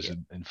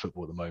journalism in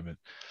football at the moment.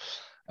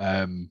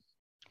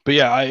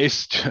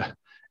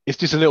 It's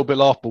just a little bit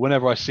laughable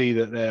whenever I see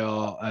that they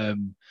are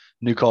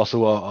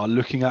Newcastle are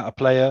looking at a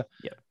player.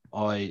 Yeah.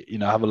 I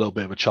have a little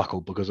bit of a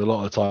chuckle because a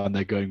lot of the time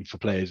they're going for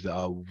players that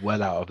are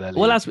well out of their league.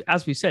 Well,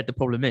 as we said, the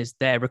problem is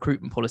their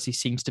recruitment policy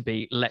seems to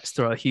be let's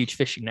throw a huge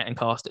fishing net and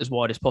cast it as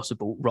wide as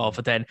possible,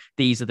 rather than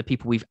these are the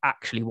people we've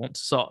actually want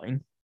to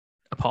sign,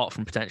 apart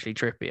from potentially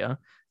Trippier,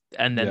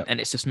 and then and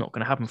it's just not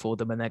going to happen for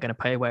them, and they're going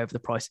to pay away over the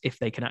price if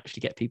they can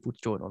actually get people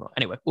to join or not.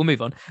 Anyway, we'll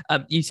move on.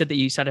 You said that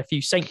you had a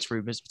few Saints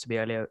rumours to be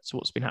earlier. So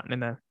what's been happening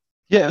there?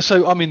 Yeah,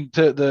 so I mean,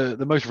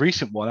 the most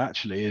recent one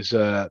actually is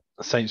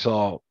Saints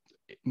are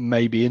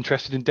maybe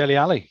interested in Dele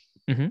Alli.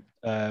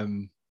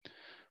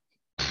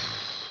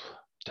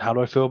 How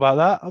do I feel about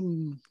that?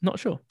 I'm not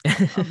sure.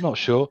 I'm not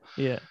sure.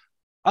 Yeah,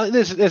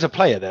 there's a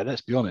player there.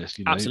 Let's be honest.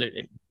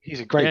 Absolutely,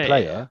 he's a great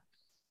player,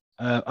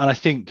 and I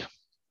think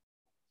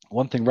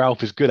one thing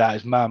Ralph is good at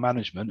is man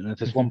management. And if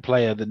there's one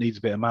player that needs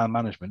a bit of man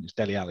management, it's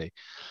Dele Alli.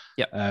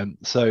 Yeah.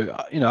 So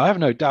I have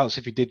no doubts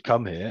if he did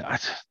come here.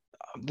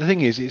 The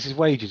thing is, it's his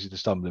wages is the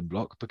stumbling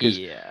block because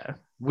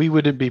we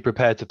wouldn't be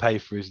prepared to pay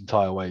for his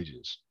entire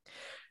wages.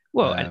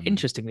 Well, and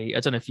interestingly,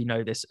 I don't know if you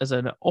know this, as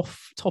an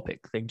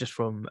off-topic thing, just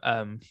from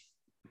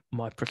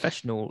my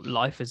professional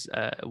life as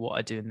what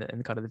I do in the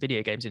kind of the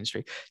video games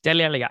industry,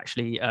 Dele Alli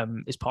actually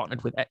is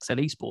partnered with XL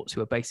Esports,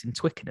 who are based in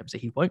Twickenham, so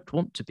he won't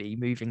want to be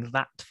moving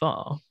that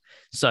far.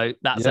 So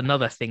that's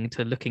another thing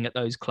to looking at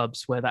those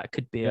clubs where that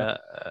could be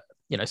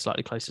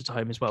slightly closer to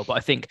home as well. But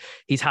I think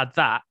he's had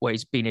that where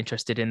he's been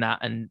interested in that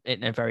and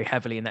very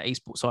heavily in that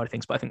esports side of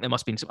things. But I think there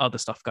must have been some other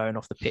stuff going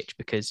off the pitch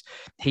because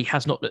he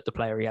has not looked the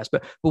player he has.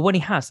 But when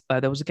he has,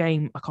 there was a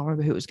game, I can't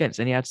remember who it was against,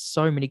 and he had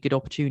so many good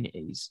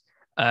opportunities.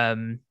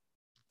 And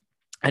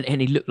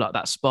he looked like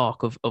that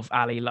spark of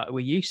Ali like we're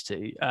used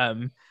to.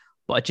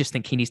 But I just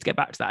think he needs to get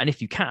back to that. And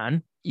if you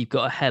can, you've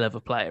got a hell of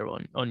a player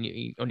on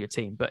your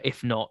team. But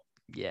if not,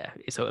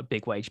 it's a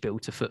big wage bill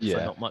to foot for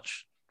not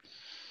much.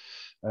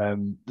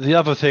 The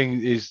other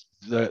thing is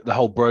the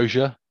whole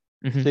Brozier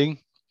thing.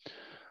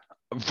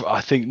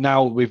 I think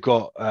now we've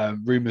got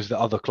rumours that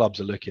other clubs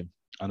are looking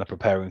and are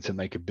preparing to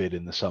make a bid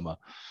in the summer.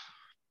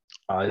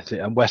 I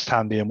think, and West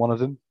Ham being one of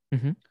them.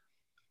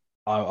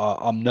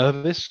 I'm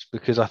nervous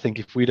because I think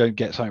if we don't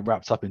get something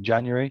wrapped up in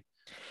January,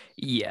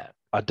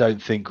 I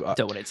don't think don't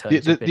want it to turn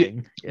into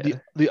bidding.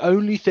 The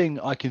only thing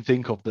I can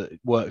think of that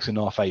works in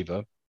our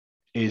favour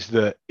is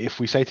that if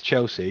we say to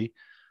Chelsea,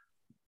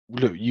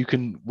 look,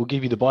 we'll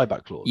give you the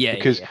buyback clause.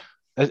 Because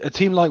a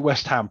team like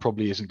West Ham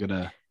probably isn't going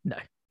to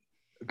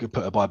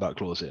put a buyback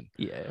clause in.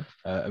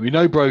 We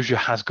know Brozier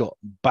has got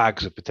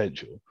bags of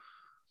potential.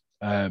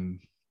 And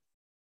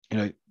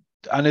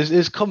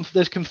there's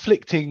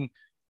conflicting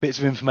bits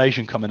of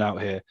information coming out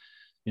here.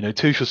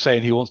 Tuchel's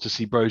saying he wants to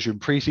see Brozier in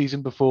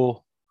pre-season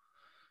before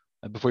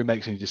he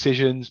makes any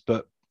decisions,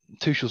 but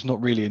Tuchel's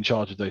not really in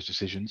charge of those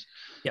decisions.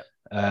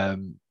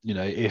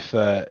 If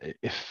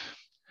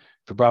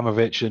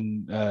Abramovich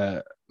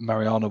and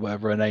Mariana,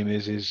 whatever her name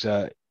is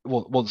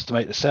wants to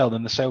make the sale,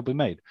 then the sale will be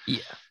made.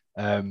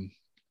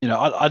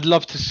 I'd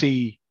love to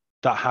see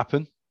that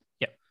happen.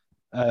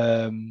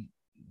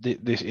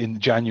 This in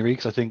January,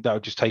 because I think that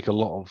would just take a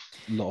lot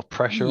of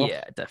pressure off.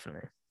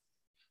 Definitely.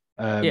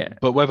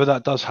 But whether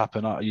that does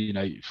happen,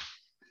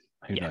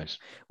 who Yeah, knows?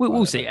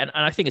 we'll see. And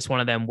I think it's one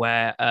of them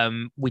where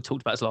we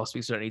talked about this last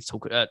week, so I don't need to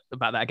talk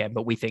about that again.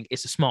 But we think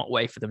it's a smart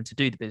way for them to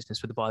do the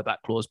business with the buyback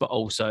clause. But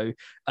also,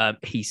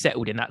 he's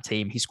settled in that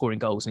team. He's scoring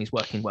goals and he's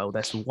working well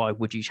there. So why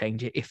would you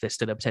change it if there's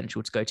still a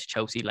potential to go to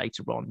Chelsea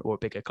later on or a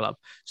bigger club?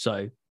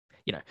 So,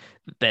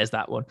 there's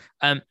that one.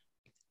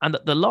 And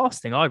the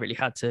last thing I really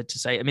had to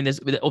say, I mean, there's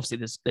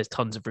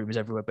tons of rumours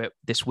everywhere, but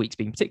this week's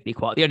been particularly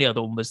quiet. The only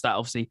other one was that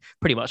obviously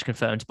pretty much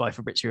confirmed by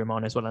Fabrizio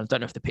Romano as well. And I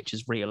don't know if the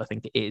picture's real. I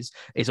think it is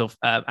of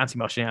Anthony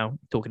Martial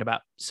talking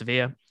about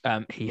Sevilla.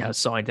 He has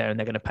signed there and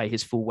they're going to pay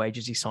his full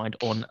wages. He signed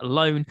on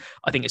loan.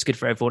 I think it's good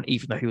for everyone,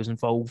 even though he was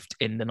involved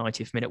in the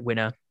 90th minute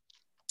winner.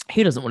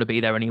 He doesn't want to be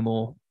there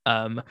anymore.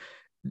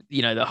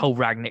 The whole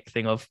Ragnick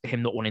thing of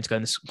him not wanting to go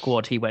in the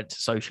squad, he went to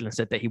social and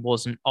said that he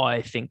wasn't.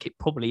 I think it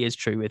probably is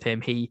true with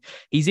him.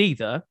 He's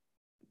either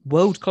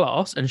world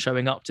class and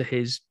showing up to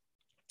his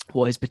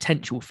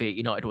potential for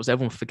United was.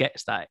 Everyone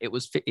forgets that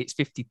it's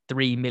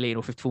 53 million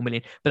or 54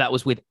 million, but that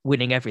was with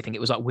winning everything.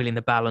 It was like winning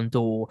the Ballon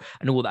d'Or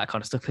and all that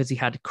kind of stuff because he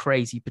had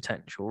crazy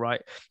potential,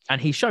 right? And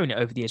he's shown it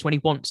over the years when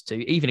he wants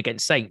to, even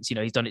against Saints.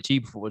 He's done it to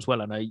you before as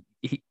well. I know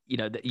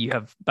that you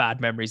have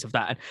bad memories of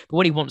that, but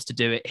when he wants to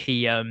do it,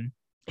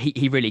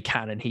 he really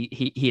can, and he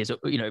is a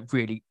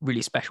really,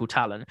 really special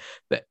talent.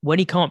 But when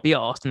he can't be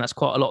asked, and that's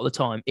quite a lot of the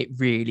time, it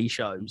really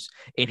shows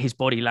in his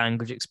body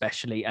language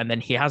especially. And then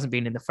he hasn't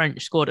been in the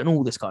French squad and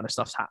all this kind of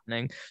stuff's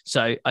happening.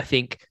 So I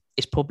think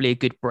it's probably a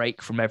good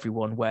break from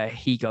everyone where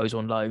he goes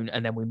on loan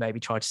and then we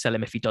maybe try to sell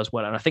him if he does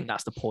well. And I think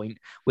that's the point.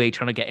 We're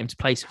trying to get him to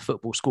play some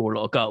football, score a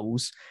lot of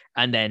goals,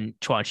 and then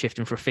try and shift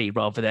him for a fee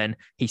rather than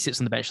he sits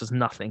on the bench, does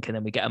nothing, and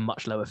then we get a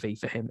much lower fee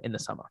for him in the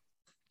summer.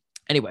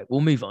 Anyway,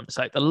 we'll move on.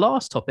 So the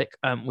last topic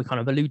we kind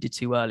of alluded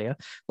to earlier,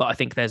 but I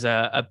think there's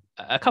a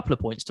couple of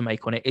points to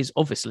make on it is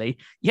obviously,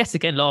 yet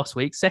again, last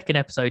week, second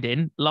episode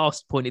in,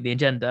 last point in the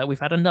agenda, we've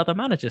had another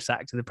manager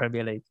sacked in the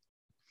Premier League.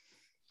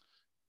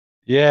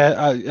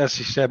 Yeah, as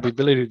you said, we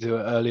alluded to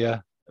it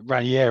earlier.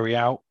 Ranieri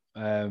out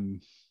 3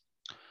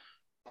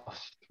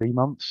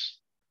 months.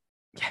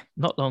 Yeah,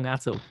 not long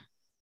at all.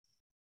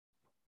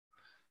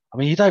 I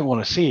mean, you don't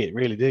want to see it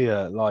really, do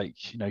you?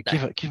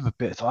 Give him a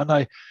bit of time.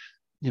 I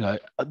know,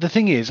 the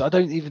thing is, I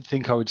don't even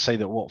think I would say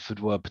that Watford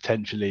were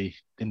potentially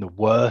in the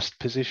worst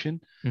position.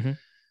 Mm-hmm.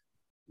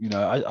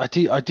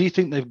 I do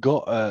think they've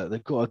got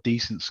a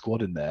decent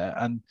squad in there,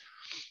 and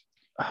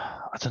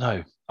I don't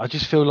know. I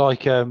just feel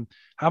like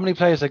how many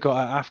players they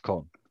got at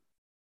AFCON?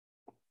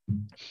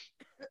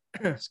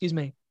 Excuse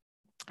me.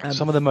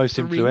 Some of the most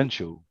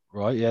influential,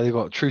 right? Yeah, they've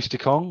got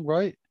Trusticon,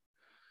 right?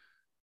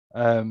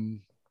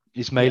 Ismaili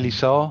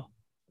Sarr.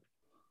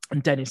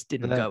 And Dennis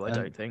didn't go, I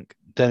don't think.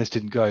 Dennis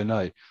didn't go,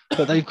 no.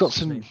 But they've got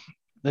some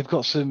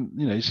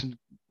some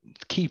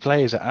key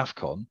players at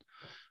AFCON.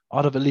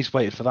 I'd have at least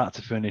waited for that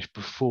to finish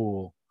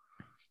before,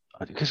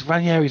 because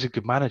Ranieri's a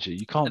good manager.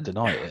 You can't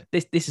deny it.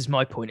 This is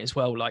my point as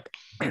well. Like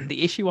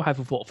the issue I have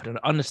with Watford, and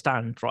I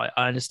understand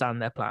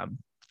their plan,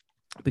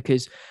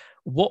 because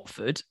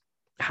Watford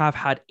have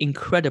had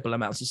incredible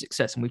amounts of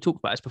success, and we've talked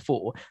about this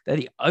before. They're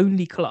the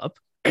only club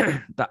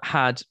that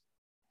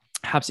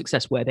have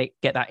success where they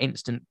get that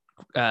instant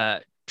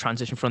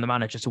transition from the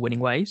manager to winning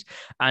ways,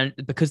 and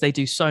because they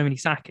do so many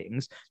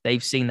sackings,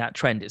 they've seen that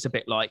trend. It's a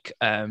bit like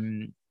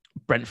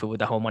Brentford with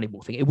the whole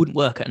Moneyball thing. It wouldn't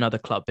work at another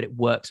club, but it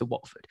works at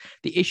Watford.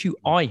 The issue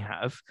I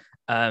have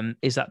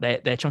is that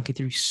they're chunking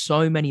through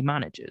so many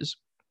managers.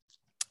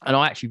 And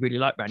I actually really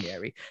like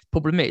Ranieri.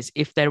 Problem is,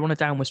 if they're on a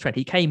downwards trend,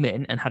 he came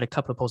in and had a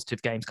couple of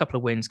positive games, couple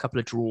of wins, couple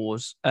of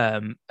draws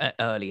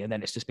early, and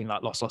then it's just been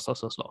like loss.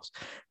 But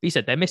he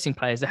said they're missing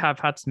players. They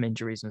have had some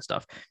injuries and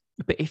stuff.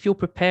 But if you're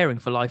preparing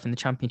for life in the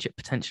Championship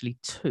potentially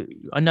too,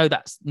 I know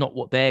that's not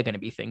what they're going to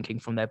be thinking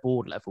from their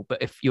board level,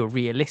 but if you're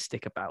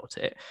realistic about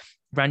it,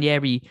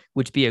 Ranieri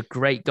would be a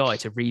great guy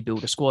to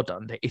rebuild a squad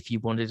under if you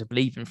wanted to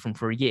believe in him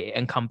for a year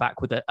and come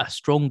back with a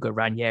stronger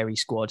Ranieri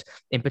squad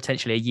in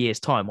potentially a year's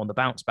time on the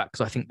bounce back,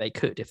 because I think they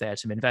could if they had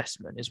some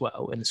investment as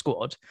well in the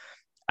squad.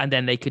 And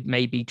then they could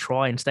maybe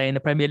try and stay in the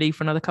Premier League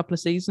for another couple of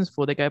seasons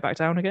before they go back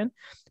down again.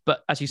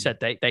 But as you said,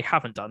 they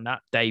haven't done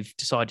that. They've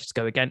decided to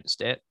go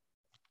against it.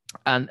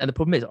 And the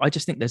problem is, I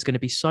just think there's going to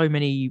be so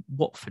many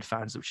Watford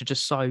fans which are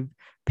just so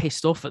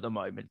pissed off at the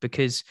moment,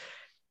 because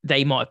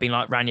they might have been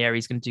like,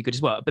 Ranieri's going to do good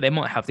as well, but they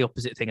might have the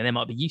opposite thing, and they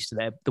might be used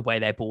to the way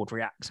their board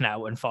reacts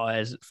now and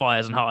fires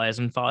and hires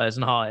and fires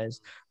and hires.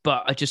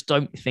 But I just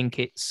don't think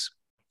it's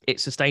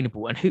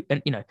sustainable. And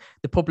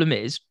the problem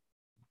is,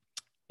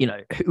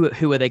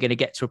 who are they going to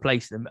get to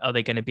replace them? Are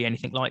they going to be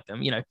anything like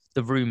them?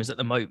 The rumours at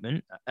the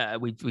moment,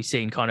 we've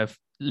seen kind of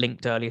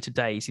linked earlier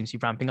today, seems to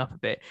be ramping up a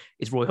bit,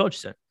 is Roy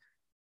Hodgson.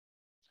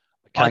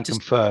 I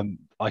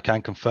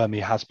can confirm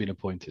he has been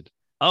appointed.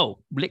 Oh,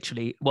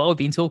 literally, while we've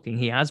been talking,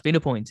 he has been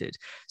appointed.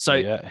 So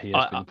yeah, he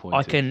has been appointed.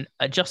 I can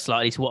adjust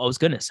slightly to what I was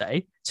going to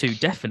say, to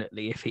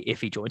definitely if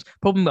he joins.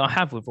 Problem I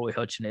have with Roy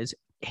Hodgson is,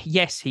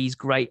 yes, he's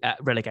great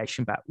at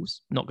relegation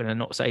battles. Not going to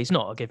not say he's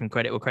not. I'll give him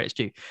credit where credit's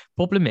due.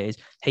 Problem is,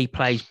 he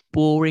plays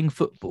boring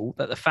football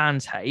that the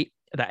fans hate.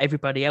 that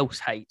everybody else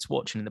hates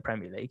watching in the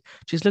Premier League.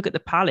 Just look at the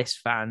Palace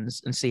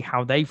fans and see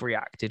how they've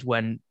reacted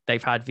when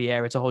they've had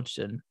Vieira to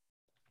Hodgson.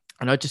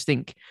 And I just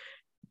think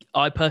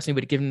I personally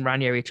would have given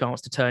Ranieri a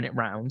chance to turn it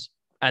round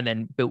and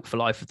then built for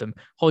life with them.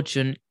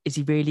 Hodgson, is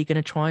he really going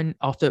to try and,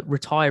 after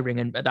retiring,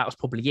 and that was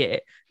probably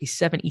it, he's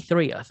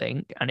 73, I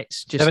think, and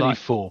it's just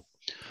 74.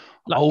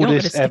 Like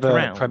Oldest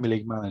ever Premier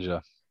League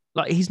manager.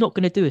 Like, he's not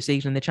going to do a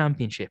season in the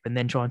Championship and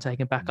then try and take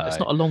him back up. It's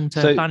not a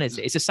long-term plan, is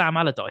it? It's a Sam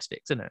Allardyce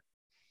fix, isn't it?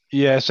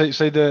 Yeah, so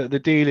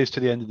the deal is to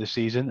the end of the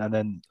season, and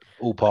then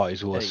all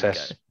parties will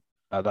assess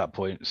at that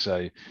point.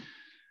 So,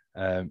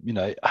 I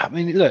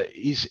mean, look,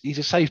 he's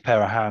a safe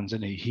pair of hands,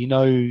 isn't he? He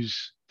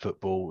knows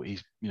football.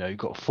 He's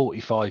got a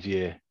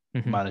 45-year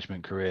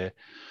management career,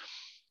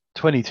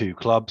 22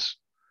 clubs.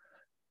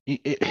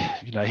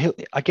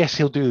 I guess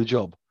he'll do the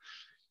job.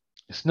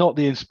 It's not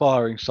the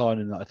inspiring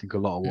signing that I think a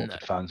lot of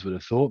Watford fans would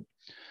have thought.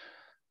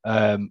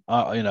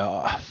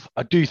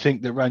 I do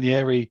think that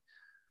Ranieri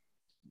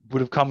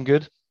would have come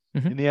good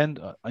in the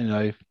end.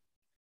 And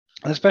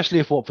especially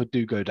if Watford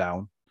do go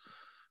down,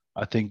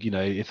 I think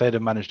if they'd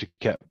have managed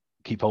to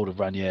keep hold of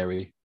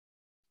Ranieri,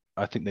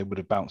 I think they would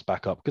have bounced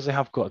back up because they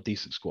have got a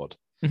decent squad.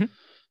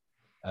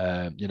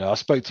 I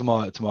spoke to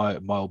my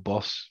old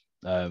boss,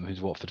 who's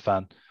a Watford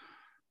fan.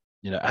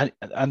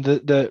 And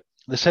the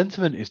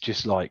sentiment is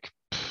just like,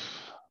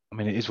 I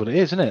mean, it is what it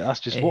is, isn't it?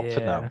 That's just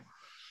Watford now.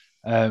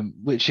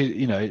 Which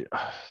is,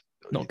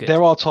 not good.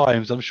 There are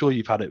times, I'm sure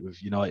you've had it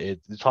with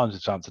United, the times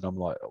with Southampton, I'm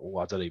like,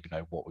 I don't even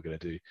know what we're going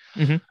to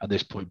do at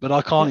this point. But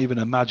I can't even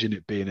imagine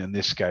it being in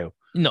this scale.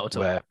 Not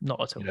at all.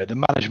 Not at all.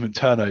 The management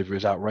turnover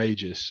is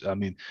outrageous. I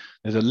mean,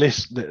 there's a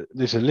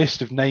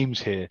list of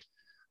names here.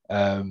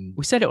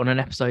 We said it on an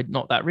episode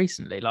not that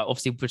recently. Like,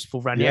 obviously, just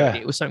for Ranieri,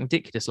 it was something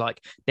ridiculous.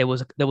 Like, there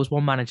was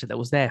one manager that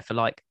was there for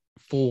like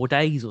 4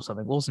 days or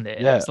something, wasn't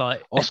it? Yeah, it's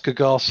like Oscar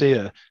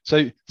Garcia.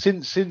 So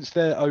since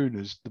their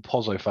owners, the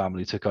Pozzo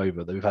family, took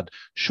over, we've had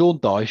Sean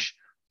Dyche,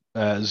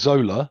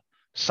 Zola,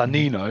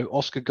 Sanino,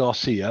 Oscar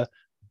Garcia,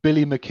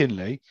 Billy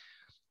McKinley,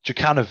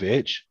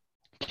 Djukanovic,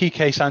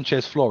 Kike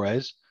Sanchez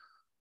Flores,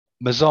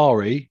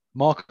 Mazzari,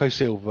 Marco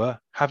Silva,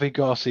 Javi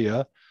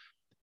Garcia,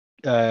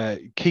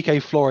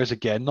 Kike Flores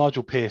again,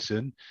 Nigel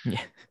Pearson,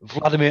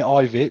 Vladimir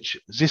Ivic,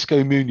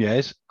 Xisco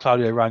Muñoz,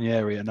 Claudio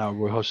Ranieri, and now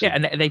Roy Hodgson. Yeah,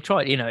 and they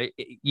tried,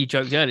 you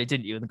joked earlier,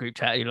 didn't you, in the group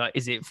chat? You're like,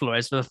 is it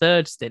Flores for the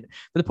third stint?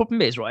 But the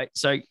problem is, right,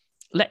 so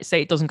let's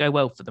say it doesn't go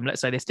well for them.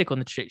 Let's say they stick on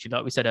the trajectory,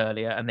 like we said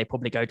earlier, and they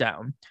probably go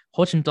down.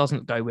 Hodgson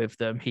doesn't go with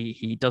them.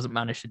 He doesn't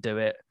manage to do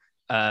it.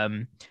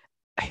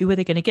 Who are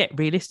they going to get?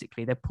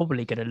 Realistically, they're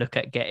probably going to look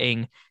at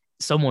getting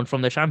someone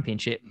from the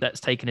Championship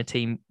that's taken a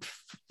team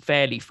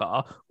fairly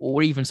far,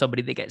 or even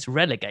somebody that gets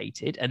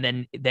relegated, and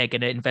then they're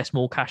going to invest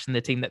more cash in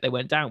the team that they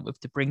went down with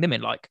to bring them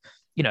in. Like,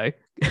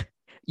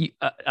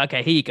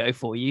 okay, here you go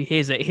for you.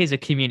 Here's a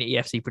Community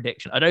FC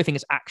prediction. I don't think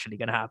it's actually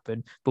going to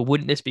happen, but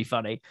wouldn't this be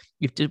funny?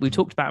 We've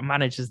talked about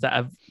managers that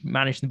have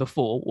managed them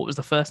before. What was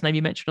the first name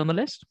you mentioned on the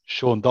list?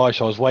 Sean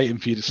Dyche. I was waiting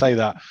for you to say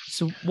that.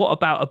 So what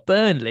about a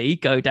Burnley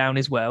go down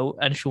as well,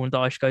 and Sean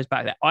Dyche goes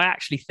back there? I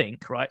actually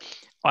think, right,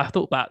 I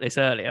thought about this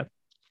earlier.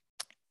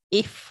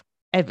 If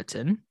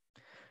Everton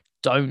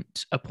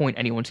don't appoint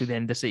anyone to the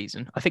end of the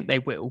season, I think they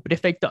will. But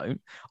if they don't,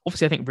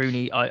 obviously, I think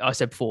Rooney. I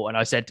said before, and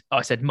I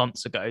said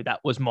months ago that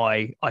was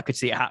I could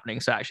see it happening.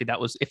 So actually, that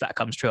was, if that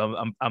comes true,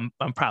 I'm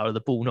proud of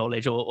the ball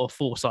knowledge or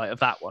foresight of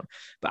that one.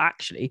 But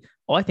actually,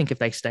 I think if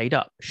they stayed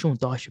up, Sean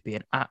Dyche should be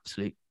an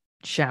absolute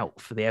shout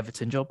for the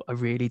Everton job. I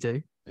really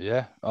do.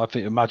 Yeah, I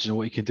think imagine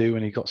what he can do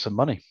when he got some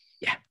money.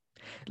 Yeah,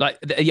 like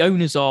the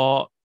owners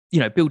are,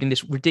 building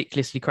this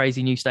ridiculously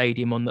crazy new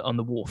stadium on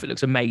the wharf. It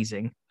looks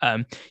amazing.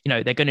 They're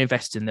going to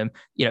invest in them.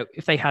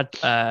 If they had,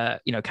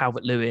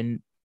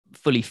 Calvert-Lewin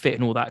fully fit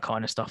and all that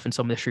kind of stuff, and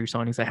some of the true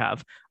signings they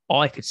have,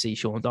 I could see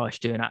Sean Dyche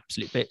doing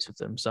absolute bits with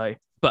them. So,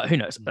 but who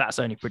knows? That's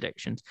only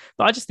predictions.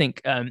 But I just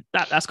think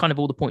that's kind of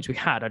all the points we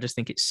had. I just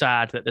think it's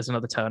sad that there's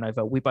another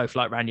turnover. We both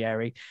like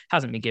Ranieri,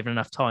 hasn't been given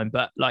enough time.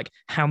 But like,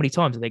 how many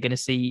times are they going to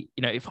see?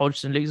 If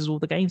Hodgson loses all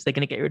the games, they're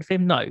going to get rid of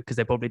him? No, because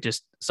they probably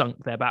just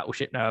sunk their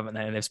battleship now, haven't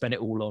they? And they've spent it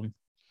all on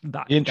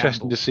that.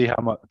 Interesting to see how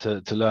much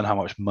to learn how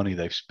much money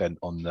they've spent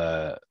on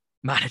the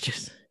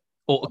managers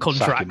or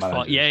contract.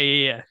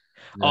 Yeah.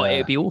 Oh, it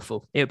would be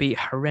awful. It would be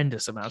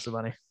horrendous amounts of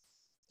money.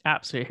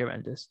 Absolutely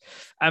horrendous.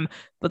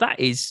 But that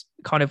is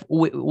kind of all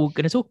we're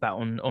going to talk about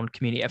on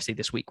Community FC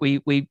this week.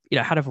 We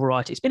had a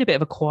variety. It's been a bit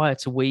of a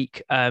quieter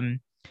week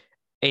in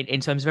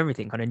terms of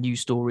everything, kind of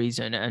news stories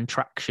and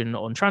traction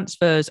on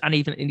transfers, and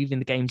even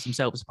the games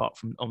themselves, apart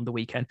from on the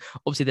weekend.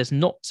 Obviously, there's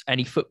not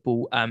any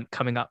football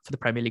coming up for the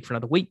Premier League for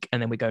another week,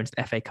 and then we go into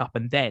the FA Cup,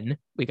 and then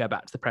we go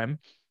back to the Prem.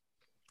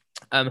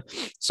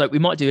 So we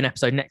might do an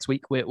episode next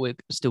week. We're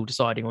still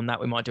deciding on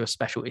that. We might do a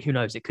special. Who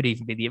knows? It could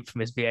even be the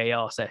infamous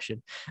VAR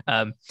session.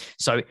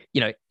 So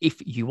if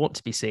you want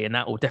to be seeing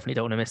that, or definitely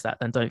don't want to miss that,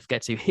 then don't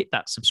forget to hit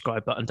that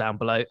subscribe button down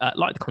below.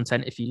 Like the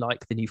content if you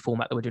like the new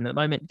format that we're doing at the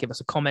moment. Give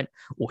us a comment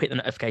or hit the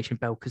notification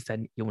bell, because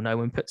then you'll know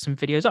when we put some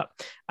videos up.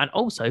 And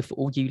also, for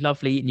all you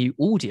lovely new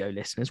audio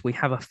listeners, we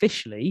have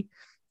officially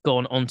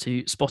gone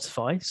onto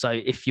Spotify. So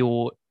if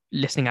you're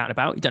listening out and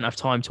about, you don't have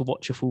time to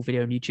watch a full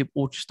video on YouTube,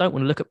 or just don't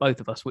want to look at both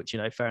of us, which,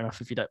 fair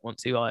enough if you don't want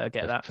to. I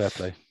get that. Fair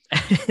play.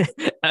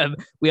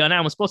 We are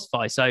now on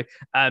Spotify, so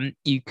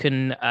you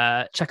can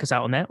check us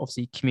out on there.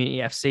 Obviously, Community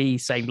FC,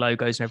 same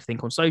logos and everything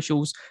on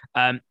socials.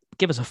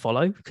 Give us a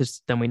follow,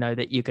 because then we know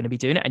that you're going to be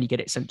doing it, and you get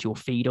it sent to your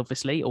feed,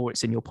 obviously, or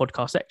it's in your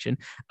podcast section.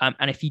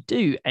 And if you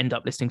do end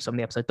up listening to some of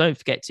the episodes, don't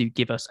forget to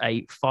give us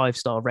a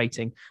 5-star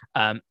rating,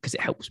 because it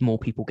helps more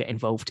people get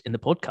involved in the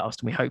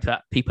podcast. And we hope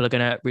that people are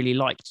going to really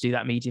like to do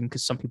that medium,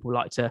 because some people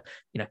like to,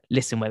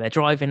 listen where they're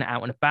driving,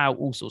 out and about,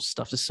 all sorts of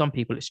stuff. So some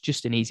people, it's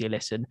just an easier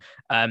listen.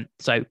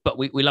 But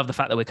we love the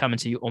fact that we're coming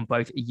to you on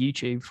both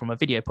YouTube from a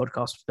video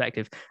podcast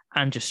perspective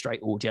and just straight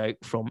audio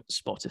from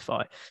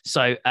Spotify.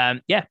 So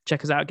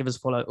check us out, give us a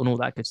follow and all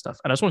that good stuff.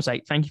 And I just want to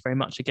say thank you very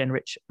much again,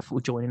 Rich,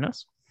 for joining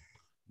us.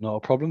 Not a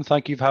problem.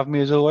 Thank you for having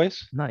me as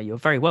always. No, you're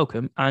very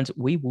welcome. And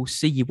we will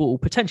see you all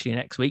potentially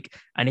next week,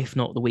 and if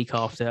not the week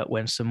after,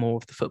 when some more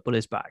of the football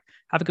is back.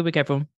 Have a good week, everyone.